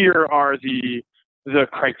 Here are the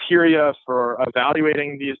criteria for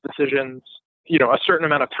evaluating these decisions. A certain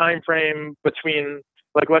amount of time frame between,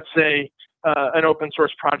 like, let's say an open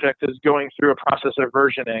source project is going through a process of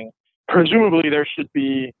versioning. Presumably there should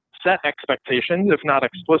be set expectations, if not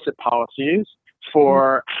explicit policies,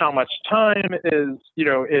 for how much time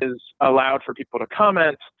is allowed for people to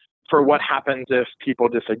comment, for what happens if people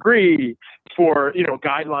disagree, for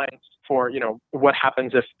guidelines for what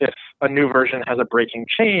happens if a new version has a breaking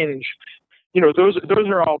change. Those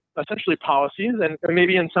are all essentially policies, and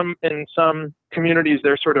maybe in some communities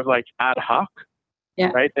they're sort of like ad hoc,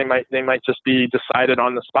 right? They might just be decided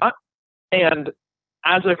on the spot. And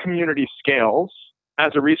as a community scales,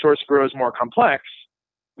 as a resource grows more complex,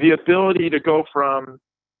 the ability to go from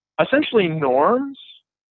essentially norms,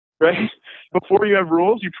 right? Before you have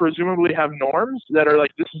rules, you presumably have norms that are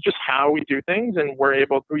like, this is just how we do things, and we're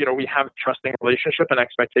able to, we have trusting relationship and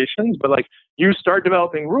expectations. But like, you start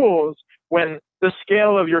developing rules when the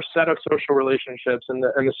scale of your set of social relationships and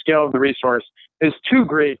the scale of the resource is too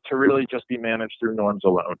great to really just be managed through norms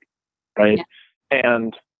alone, right? Yeah.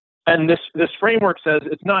 And this framework says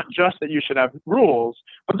it's not just that you should have rules,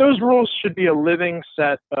 but those rules should be a living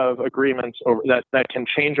set of agreements that can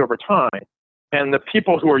change over time. And the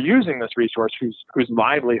people who are using this resource, whose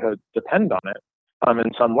livelihoods depend on it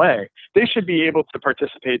in some way, they should be able to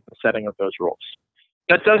participate in the setting of those rules.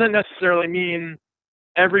 That doesn't necessarily mean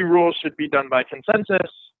every rule should be done by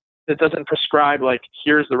consensus. It doesn't prescribe like,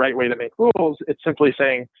 here's the right way to make rules. It's simply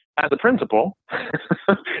saying, as a principle,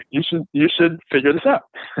 you should figure this out.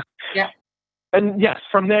 Yeah. And yes,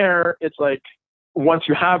 from there, it's like, once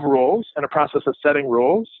you have rules and a process of setting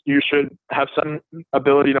rules, you should have some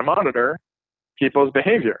ability to monitor people's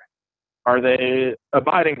behavior. Are they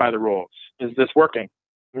abiding by the rules? Is this working?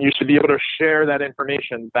 You should be able to share that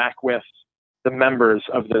information back with the members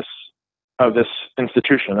of this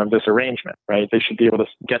institution, of this arrangement, right? They should be able to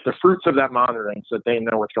get the fruits of that monitoring so that they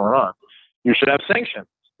know what's going on. You should have sanctions,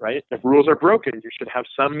 right? If rules are broken, you should have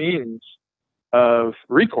some means of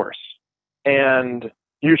recourse. And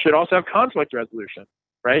you should also have conflict resolution,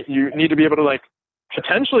 right? You need to be able to like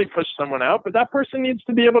potentially push someone out, but that person needs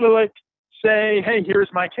to be able to like say, hey, here's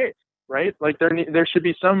my case, right? Like there should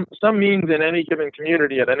be some means in any given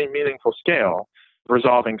community at any meaningful scale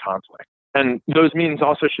resolving conflict. And those means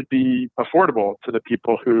also should be affordable to the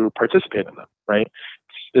people who participate in them, right?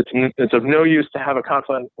 It's of no use to have a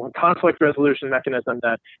conflict resolution mechanism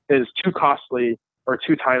that is too costly or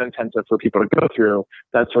too time intensive for people to go through.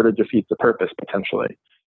 That sort of defeats the purpose potentially.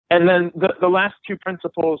 And then the last two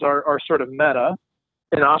principles are sort of meta.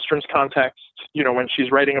 In Ostrom's context, when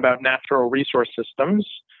she's writing about natural resource systems,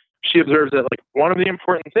 she observes that like one of the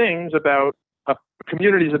important things about a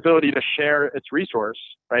community's ability to share its resource,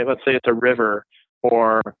 right? Let's say it's a river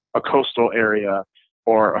or a coastal area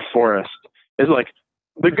or a forest, is like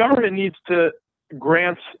the government needs to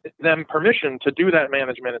grant them permission to do that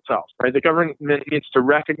management itself, right? The government needs to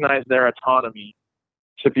recognize their autonomy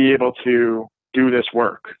to be able to do this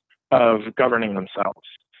work of governing themselves.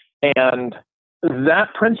 And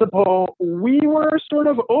that principle, we were sort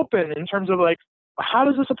of open in terms of like, how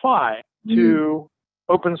does this apply to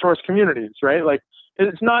open source communities, right? Like,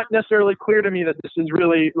 it's not necessarily clear to me that this is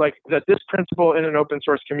really like that this principle in an open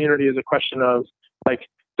source community is a question of like,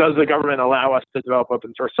 does the government allow us to develop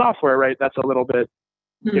open source software, right? That's a little bit,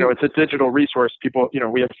 it's a digital resource. People,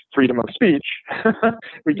 we have freedom of speech.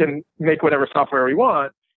 We can make whatever software we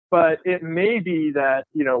want, but it may be that,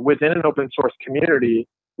 within an open source community,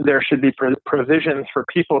 there should be provisions for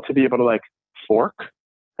people to be able to like fork,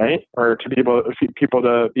 right? Or to be able, people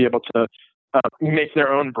to be able to make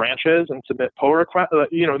their own branches and submit pull requests.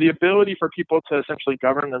 The ability for people to essentially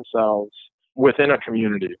govern themselves within a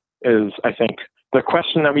community is, I think, the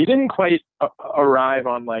question that we didn't quite arrive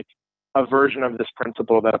on, like a version of this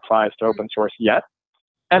principle that applies to open source yet.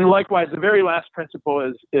 And likewise, the very last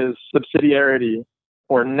principle is subsidiarity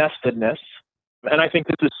or nestedness. And I think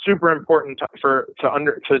this is super important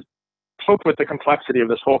to cope with the complexity of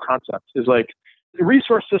this whole concept. Is like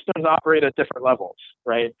resource systems operate at different levels,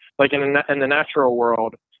 right? Like in the natural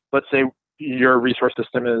world, let's say your resource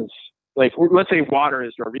system is like, let's say water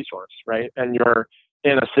is your resource, right? And you're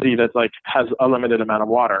in a city that like has a limited amount of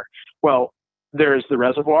water. Well, there's the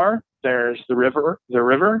reservoir, there's the river,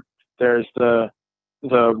 there's the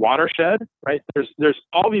watershed, right? There's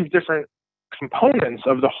all these different components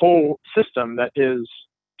of the whole system that is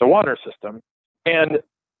the water system. And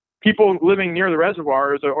people living near the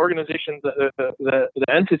reservoir, the organizations, the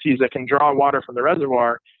entities that can draw water from the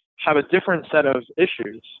reservoir have a different set of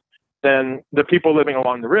issues than the people living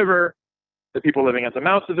along the river, the people living at the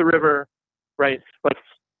mouth of the river, right? Like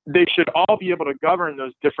they should all be able to govern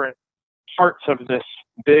those different parts of this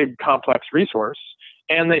big complex resource,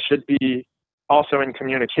 and they should be also in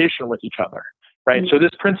communication with each other, right? So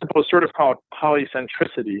this principle is sort of called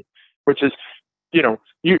polycentricity, which is,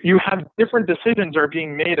 you have different decisions are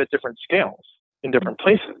being made at different scales in different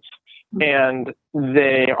places, and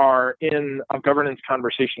they are in a governance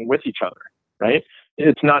conversation with each other, right?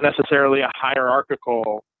 It's not necessarily a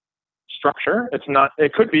hierarchical structure.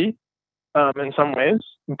 It could be in some ways,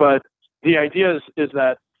 but the idea is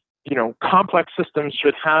that, complex systems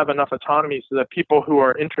should have enough autonomy so that people who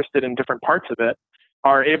are interested in different parts of it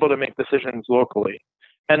are able to make decisions locally.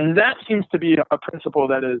 And that seems to be a principle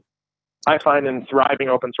that is, I find in thriving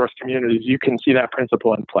open source communities, you can see that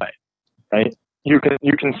principle in play, right? You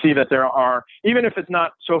can see that there are, even if it's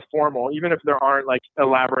not so formal, even if there aren't like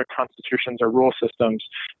elaborate constitutions or rule systems,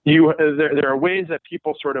 there are ways that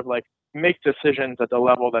people sort of like make decisions at the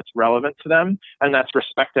level that's relevant to them and that's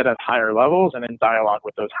respected at higher levels and in dialogue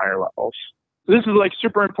with those higher levels. This is like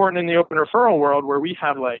super important in the open referral world where we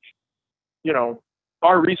have like,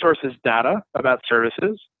 our resource is data about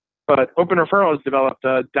services, but Open Referral has developed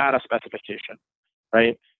a data specification,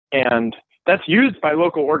 right? And that's used by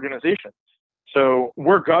local organizations. So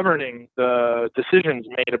we're governing the decisions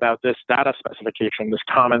made about this data specification, this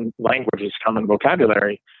common language, this common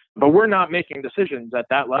vocabulary, but we're not making decisions at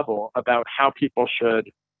that level about how people should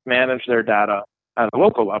manage their data at a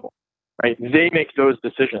local level, right? They make those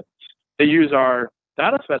decisions. They use our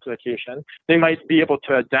data specification. They might be able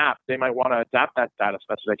to adapt. They might want to adapt that data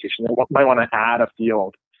specification. They might want to add a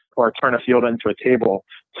field or turn a field into a table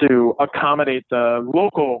to accommodate the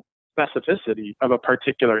local specificity of a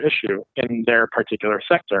particular issue in their particular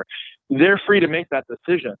sector. They're free to make that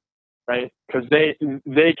decision, right? Because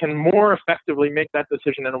they can more effectively make that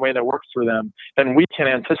decision in a way that works for them than we can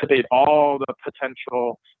anticipate all the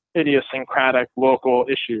potential idiosyncratic local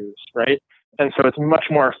issues, right? And so it's much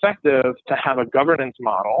more effective to have a governance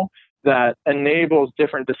model that enables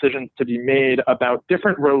different decisions to be made about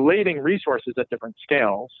different relating resources at different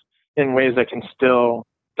scales in ways that can still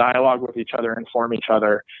dialogue with each other, inform each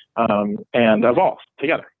other, and evolve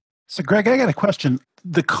together. So, Greg, I got a question.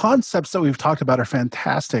 The concepts that we've talked about are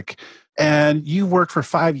fantastic. And you worked for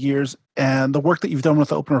 5 years, and the work that you've done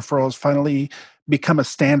with Open Referrals finally become a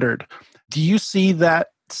standard. Do you see that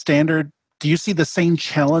standard? Do you see the same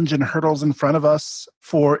challenge and hurdles in front of us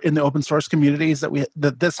in the open source communities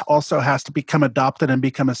that this also has to become adopted and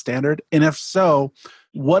become a standard? And if so,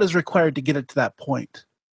 what is required to get it to that point?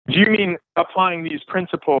 Do you mean applying these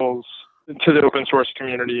principles to the open source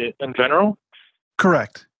community in general?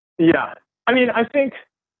 Correct. Yeah. I mean, I think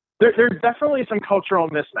there's definitely some cultural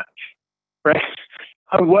mismatch, right?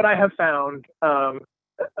 What I have found,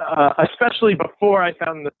 especially before I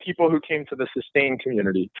found the people who came to the Sustain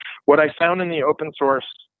community, what I found in the open source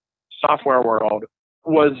software world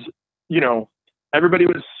was, everybody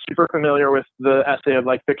was super familiar with the essay of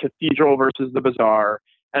like the cathedral versus the bazaar.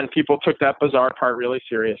 And people took that bazaar part really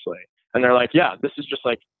seriously. And they're like, yeah, this is just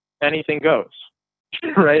like anything goes,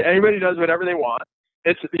 right? Anybody does whatever they want.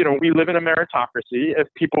 It's, we live in a meritocracy. If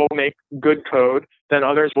people make good code, then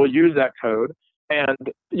others will use that code. And,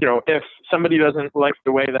 if somebody doesn't like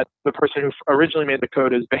the way that the person who originally made the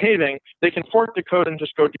code is behaving, they can fork the code and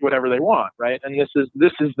just go do whatever they want, right? And this is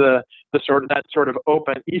the sort of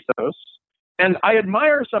open ethos. And I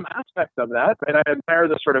admire some aspects of that, and I admire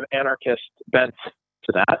the sort of anarchist bent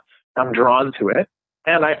to that. I'm drawn to it.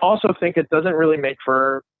 And I also think it doesn't really make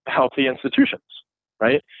for healthy institutions,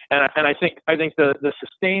 right? And I think the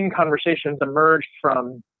Sustain conversations emerged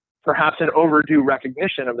from perhaps an overdue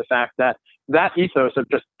recognition of the fact that ethos of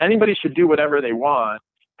just anybody should do whatever they want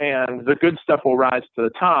and the good stuff will rise to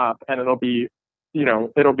the top and it'll be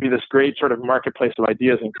this great sort of marketplace of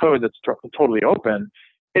ideas and code that's totally open.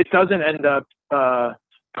 It doesn't end up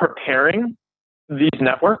preparing these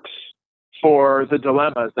networks for the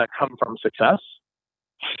dilemmas that come from success.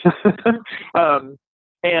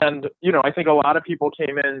 And, I think a lot of people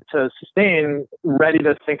came in to Sustain ready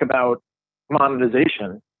to think about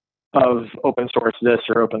monetization of open source this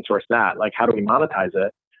or open source that. Like, how do we monetize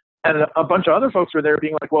it? And a bunch of other folks were there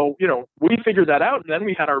being like, well, we figured that out and then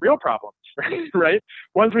we had our real problems, right?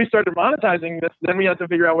 Once we started monetizing this, then we had to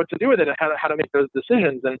figure out what to do with it and how to make those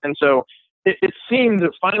decisions. And so it seemed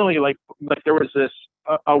finally like there was this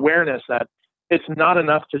awareness that it's not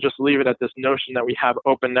enough to just leave it at this notion that we have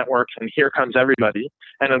open networks and here comes everybody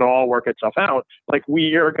and it'll all work itself out. Like,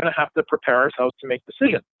 we are going to have to prepare ourselves to make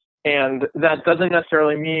decisions. And that doesn't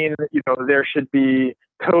necessarily mean, there should be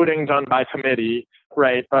coding done by committee,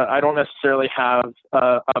 right? I don't necessarily have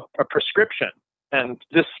a prescription. And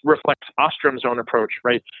this reflects Ostrom's own approach,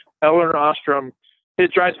 right? Elinor Ostrom,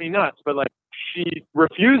 it drives me nuts, but she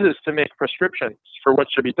refuses to make prescriptions for what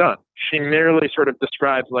should be done. She merely sort of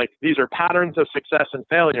describes these are patterns of success and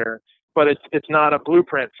failure, but it's not a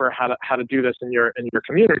blueprint for how to do this in your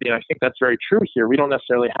community. And I think that's very true here. We don't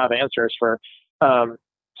necessarily have answers for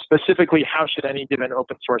specifically how should any given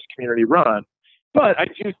open source community run. But I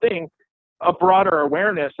do think a broader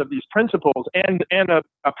awareness of these principles and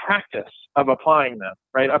a practice of applying them,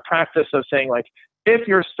 right? A practice of saying, if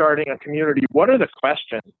you're starting a community, what are the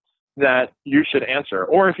questions that you should answer?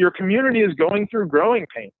 Or if your community is going through growing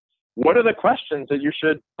pains, what are the questions that you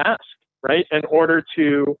should ask, right? In order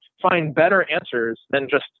to find better answers than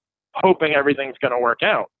just hoping everything's going to work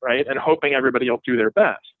out, right? And hoping everybody will do their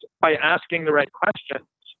best. By asking the right questions,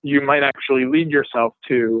 you might actually lead yourself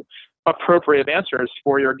to appropriate answers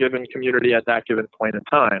for your given community at that given point in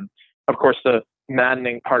time. Of course, the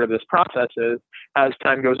maddening part of this process is as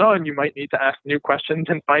time goes on, you might need to ask new questions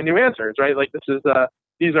and find new answers, right?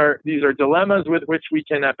 These are dilemmas with which we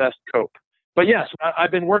can at best cope. But yes, I've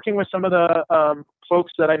been working with some of the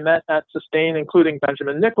folks that I met at Sustain, including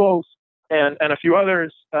Benjamin Nichols and a few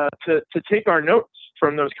others, to take our notes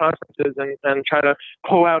from those conferences and try to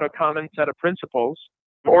pull out a common set of principles,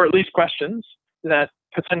 or at least questions, that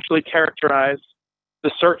potentially characterize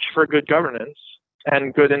the search for good governance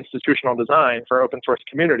and good institutional design for open source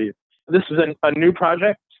communities. This is a new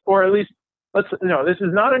project, or at least this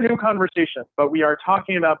is not a new conversation, but we are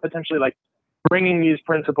talking about potentially like bringing these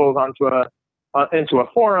principles into a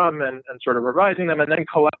forum and sort of revising them, and then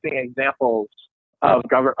collecting examples of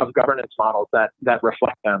governance models that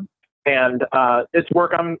reflect them. And it's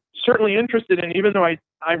work I'm certainly interested in, even though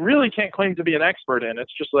I really can't claim to be an expert in.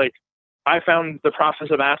 It's just like I found the process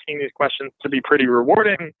of asking these questions to be pretty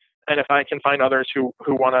rewarding. And if I can find others who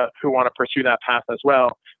want to pursue that path as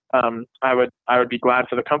well, I would be glad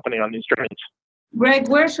for the company on these journeys. Greg,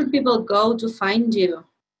 where should people go to find you?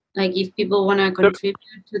 Like if people want to contribute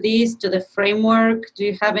to this, to the framework, do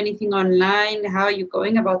you have anything online? How are you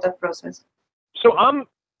going about that process? So I'm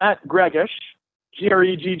at Greggish,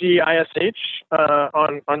 Greggish,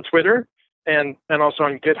 on Twitter and also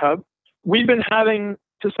on GitHub. We've been having,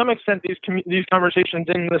 to some extent, these conversations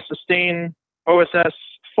in the Sustain OSS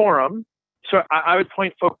forum. So I would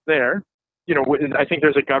point folks there. I think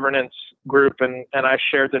there's a governance group, and I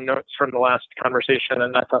shared the notes from the last conversation,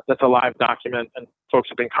 and that's a live document, and folks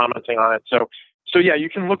have been commenting on it. So yeah, you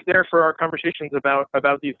can look there for our conversations about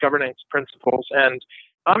these governance principles. And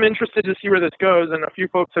I'm interested to see where this goes. And a few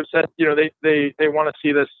folks have said, they want to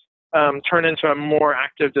see this turn into a more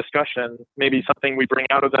active discussion, maybe something we bring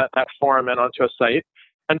out of that forum and onto a site.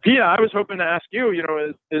 And Pia, I was hoping to ask you,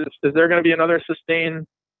 is there going to be another Sustain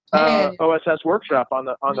OSS workshop on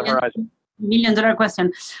the horizon? $1 million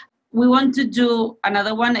question. We want to do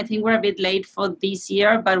another one. I think we're a bit late for this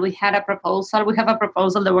year, but we have a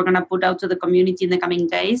proposal that we're going to put out to the community in the coming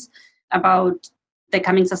days about the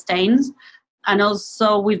coming Sustains. And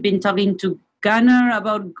also we've been talking to Gunnar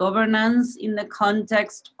about governance in the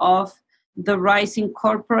context of the rise in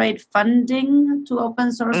corporate funding to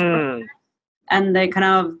open source projects and the kind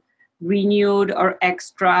of renewed or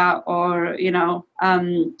extra or,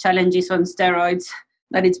 challenges on steroids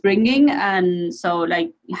that it's bringing. And so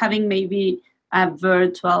like having maybe a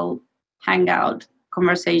virtual hangout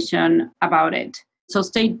conversation about it. So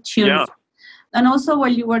stay tuned. Yeah. And also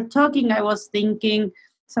while you were talking, I was thinking,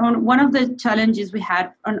 so one of the challenges we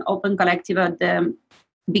had on Open Collective at the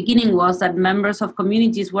beginning was that members of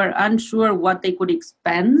communities were unsure what they could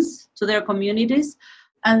expense to their communities.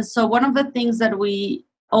 And so one of the things that we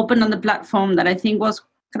opened on the platform that I think was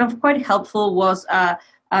kind of quite helpful was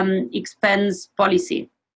expense policy,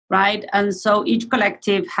 right? And so each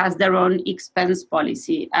collective has their own expense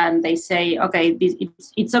policy, and they say, okay,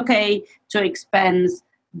 it's okay to expense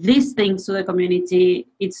these things to the community.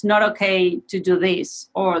 It's not okay to do this,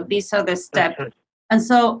 or these are the steps. And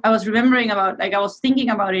so I was remembering I was thinking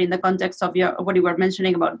about it in the context of what you were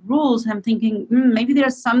mentioning about rules. I'm thinking maybe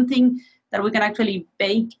there's something that we can actually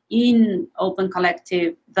bake in Open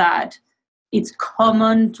Collective that it's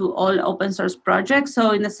common to all open source projects.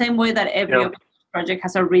 So in the same way that every open source project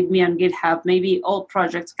has a README on GitHub, maybe all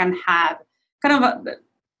projects can have kind of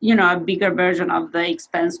a bigger version of the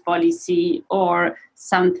expense policy or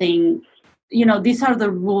something. These are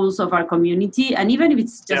the rules of our community. And even if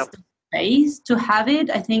it's just a space to have it,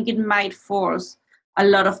 I think it might force a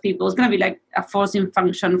lot of people. It's going to be like a forcing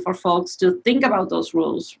function for folks to think about those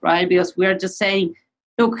rules, right? Because we're just saying,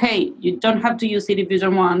 okay, you don't have to use it if you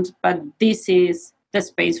don't want, but this is the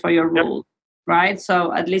space for your rule, right?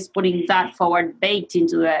 So at least putting that forward baked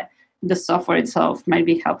into the software itself might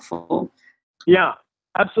be helpful. Yeah,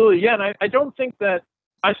 absolutely. Yeah, and I don't think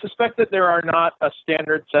I suspect that there are not a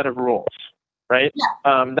standard set of rules, right?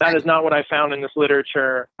 Yeah. That is not what I found in this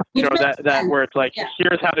literature, that where it's like,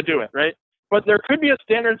 here's how to do it, right? But there could be a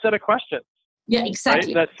standard set of questions. Yeah,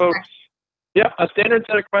 exactly. Right? That folks... Yeah, a standard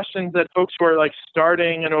set of questions that folks who are like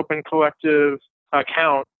starting an Open Collective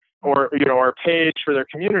account or page for their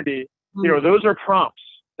community, those are prompts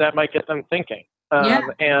that might get them thinking.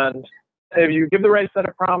 And if you give the right set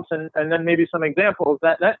of prompts and then maybe some examples,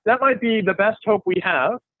 that might be the best hope we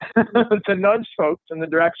have to nudge folks in the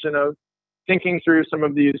direction of thinking through some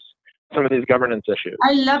of these governance issues.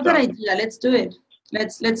 I love that idea. Let's do it.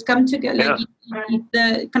 Let's come together.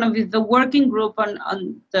 Yeah. The working group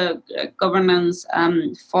on the governance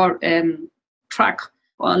track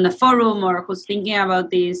on the forum, or who's thinking about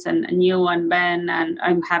this, and you and Ben, and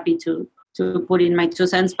I'm happy to put in my 2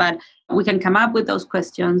 cents. But we can come up with those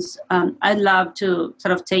questions. I'd love to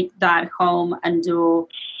sort of take that home and do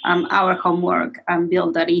our homework and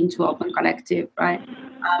build that into Open Collective, right?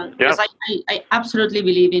 Because I absolutely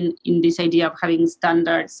believe in this idea of having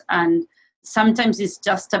standards, and sometimes it's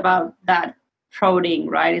just about that prodding,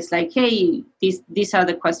 right? It's like, hey, these are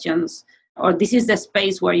the questions, or this is the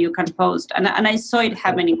space where you can post. And I saw it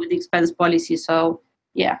happening with expense policy. So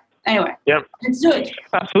yeah, Anyway, yeah, let's do it.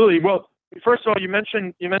 Absolutely. Well, first of all, you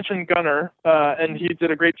mentioned Gunnar, and he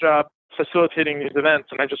did a great job facilitating these events,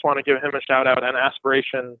 and I just want to give him a shout out, and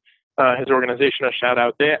Aspiration, his organization, a shout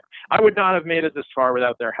out. I would not have made it this far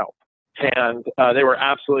without their help, and they were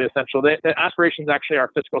absolutely essential. Aspiration is actually our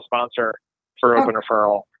fiscal sponsor for Open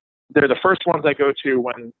Referral. They're the first ones I go to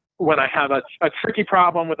when I have a tricky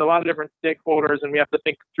problem with a lot of different stakeholders, and we have to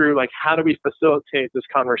think through, like, how do we facilitate this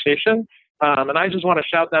conversation? And I just want to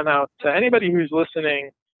shout them out to anybody who's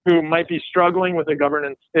listening who might be struggling with a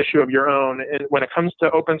governance issue of your own. And when it comes to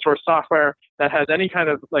open source software that has any kind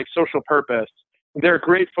of like social purpose, they're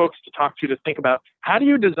great folks to talk to think about how do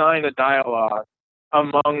you design a dialogue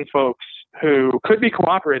among folks who could be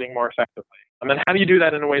cooperating more effectively. And then how do you do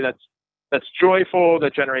that in a way that's joyful,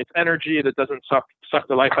 that generates energy, that doesn't suck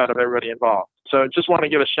the life out of everybody involved. So just want to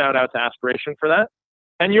give a shout out to Aspiration for that.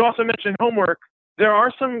 And you also mentioned homework. There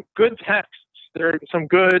are some good texts. There are some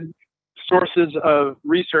good sources of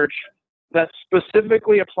research that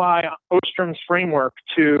specifically apply Ostrom's framework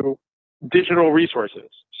to digital resources.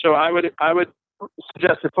 So I would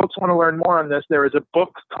suggest if folks want to learn more on this, there is a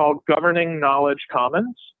book called Governing Knowledge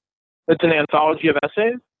Commons. It's an anthology of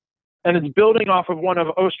essays, and it's building off of one of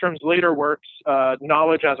Ostrom's later works,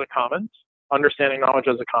 Knowledge as a Commons, Understanding Knowledge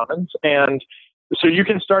as a Commons. And so you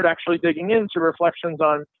can start actually digging into reflections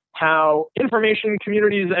on how information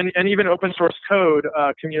communities and even open source code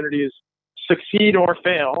communities succeed or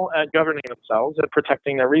fail at governing themselves and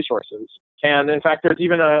protecting their resources. And in fact, there's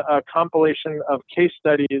even a compilation of case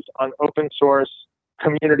studies on open source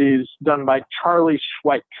communities done by Charlie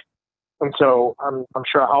Schweik. And so I'm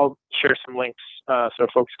sure I'll share some links so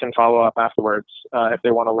folks can follow up afterwards if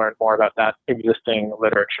they want to learn more about that existing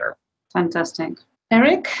literature. Fantastic.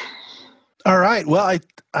 Eric? All right. Well,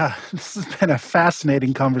 this has been a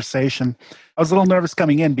fascinating conversation. I was a little nervous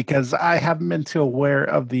coming in because I haven't been too aware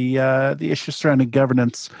of the issues surrounding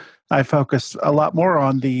governance. I focus a lot more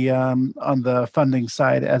on the funding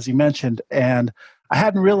side, as you mentioned, and I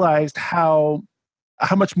hadn't realized how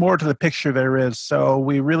much more to the picture there is. So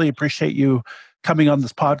we really appreciate you coming on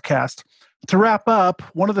this podcast. To wrap up,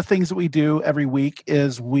 one of the things that we do every week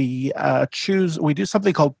is we do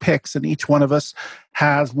something called picks, and each one of us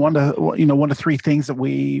has one to three things that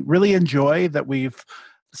we really enjoy,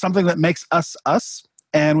 something that makes us us,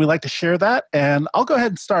 and we like to share that. And I'll go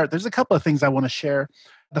ahead and start. There's a couple of things I want to share.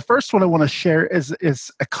 The first one I want to share is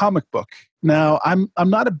a comic book. Now, I'm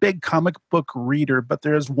not a big comic book reader, but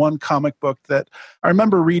there is one comic book that I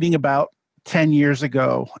remember reading about 10 years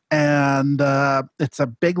ago, and it's a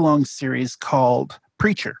big long series called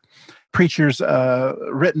Preacher. Preacher's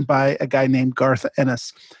written by a guy named Garth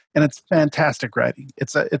Ennis, and it's fantastic writing.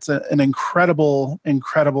 It's an incredible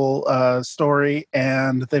story,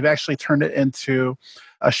 and they've actually turned it into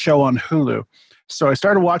a show on Hulu. So I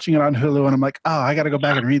started watching it on Hulu, and I'm like, oh, I got to go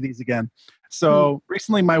back and read these again. So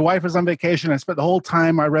recently, my wife was on vacation. I spent the whole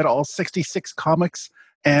time. I read all 66 comics,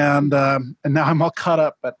 and now I'm all caught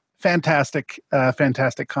up. But fantastic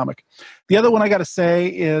comic. The other one I got to say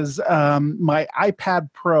is my iPad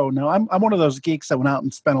Pro. Now, I'm one of those geeks that went out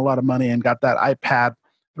and spent a lot of money and got that iPad,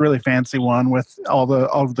 really fancy one with all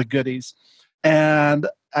of the goodies. And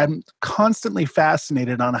I'm constantly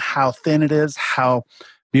fascinated on how thin it is, how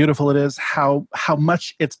beautiful it is, how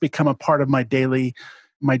much it's become a part of my daily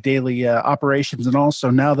operations. And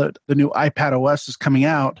also now that the new iPad OS is coming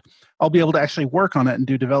out, I'll be able to actually work on it and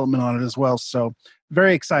do development on it as well. So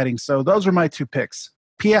very exciting. So those are my two picks.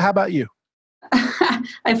 Pia, how about you?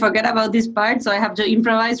 I forget about this part, so I have to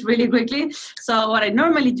improvise really quickly. So what I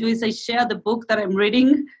normally do is I share the book that I'm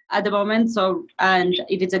reading at the moment. So, and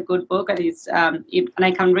if it's a good book and and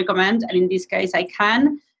I can recommend, and in this case I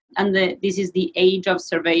can. And this is The Age of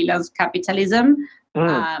Surveillance Capitalism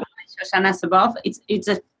by Shoshana Zuboff. It's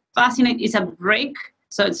a fascinating. It's a break.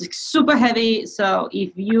 So it's super heavy. So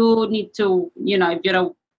if you need to, if you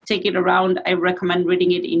don't take it around, I recommend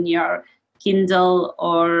reading it in your Kindle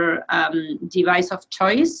or device of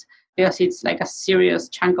choice, because it's like a serious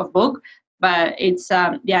chunk of book. But it's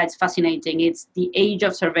fascinating. It's The Age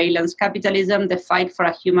of Surveillance Capitalism, the fight for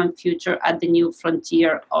a human future at the new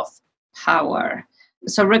frontier of power.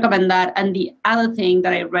 So recommend that. And the other thing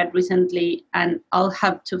that I read recently, and I'll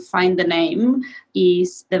have to find the name,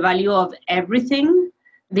 is The Value of Everything.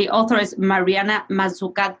 The author is Mariana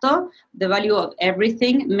Mazzucato, The Value of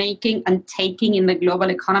Everything, Making and Taking in the Global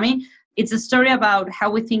Economy. It's a story about how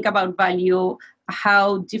we think about value,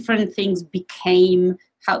 how different things became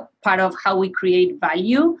part of how we create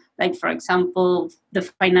value. Like, for example, the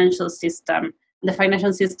financial system. The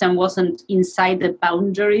financial system wasn't inside the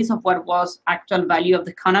boundaries of what was actual value of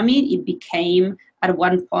the economy. It became at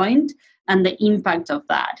one point, and the impact of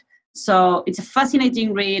that. So it's a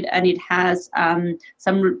fascinating read, and it has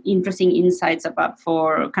some interesting insights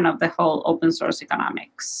for kind of the whole open source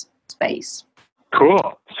economics space.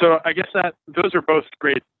 Cool. So I guess that those are both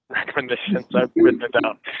great recommendations. I've written it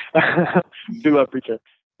down. Do love Preacher.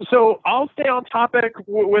 So I'll stay on topic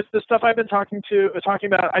with the stuff I've been talking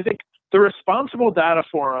about. I think the Responsible Data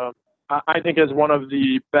Forum, I think, is one of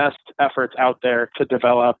the best efforts out there to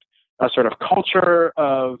develop a sort of culture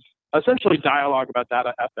of essentially dialogue about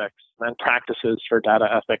data ethics and practices for data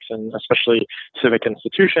ethics, and especially civic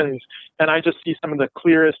institutions. And I just see some of the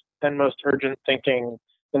clearest and most urgent thinking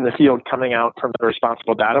in the field coming out from the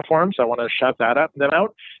Responsible Data Forum. So I want to shout them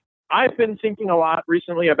out. I've been thinking a lot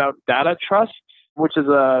recently about data trust, which is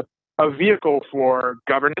a vehicle for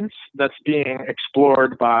governance that's being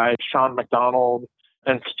explored by Sean McDonald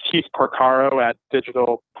and Keith Porcaro at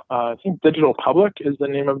Digital Public is the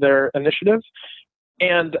name of their initiative.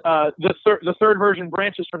 And the third version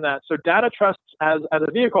branches from that. So data trust as a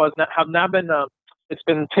vehicle have now been it's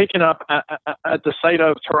been taken up at the site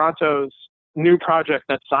of Toronto's new project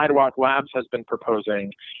that Sidewalk Labs has been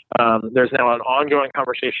proposing. There's now an ongoing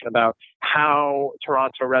conversation about how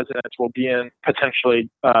Toronto residents will be in potentially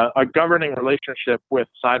a governing relationship with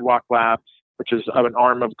Sidewalk Labs, which is an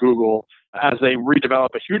arm of Google, as they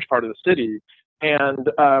redevelop a huge part of the city. And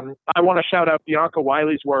I want to shout out Bianca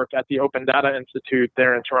Wiley's work at the Open Data Institute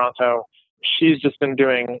there in Toronto. She's just been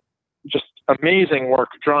doing just amazing work,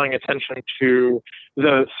 drawing attention to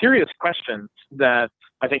the serious questions that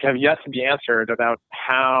I think have yet to be answered about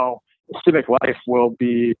how civic life will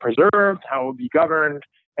be preserved, how it will be governed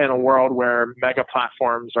in a world where mega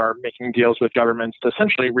platforms are making deals with governments to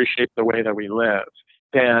essentially reshape the way that we live.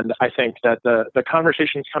 And I think that the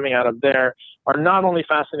conversations coming out of there are not only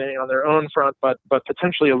fascinating on their own front, but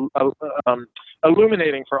potentially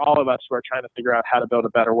illuminating for all of us who are trying to figure out how to build a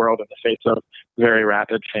better world in the face of very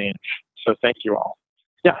rapid change. So thank you all.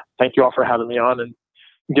 Yeah, thank you all for having me on and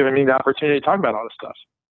giving me the opportunity to talk about all this stuff.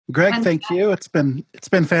 Greg, thank you. It's been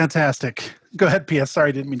fantastic. Go ahead, Pia.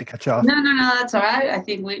 Sorry, didn't mean to cut you off. No, that's all right. I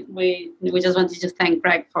think we just wanted to thank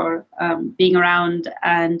Greg for being around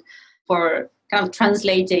and for kind of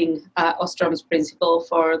translating Ostrom's principle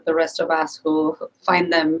for the rest of us who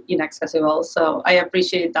find them inaccessible. So I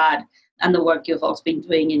appreciate that and the work you've also been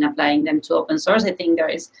doing in applying them to open source. I think there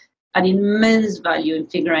is an immense value in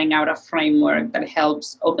figuring out a framework that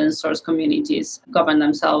helps open source communities govern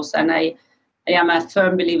themselves. And I am a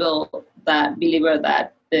firm believer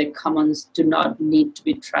that the commons do not need to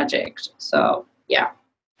be tragic. So yeah,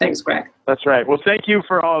 thanks, Greg. That's right. Well, thank you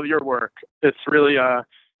for all of your work. It's really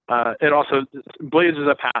it also blazes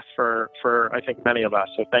a path for I think many of us.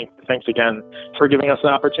 So thanks again for giving us the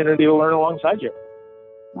opportunity to learn alongside you.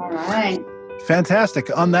 All right. Fantastic.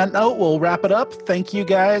 On that note, we'll wrap it up. Thank you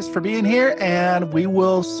guys for being here, and we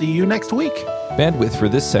will see you next week. Bandwidth for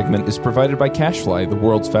this segment is provided by CacheFly, the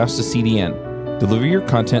world's fastest CDN. Deliver your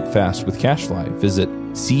content fast with CacheFly. Visit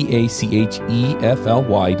CacheFly.com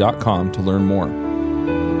to learn more.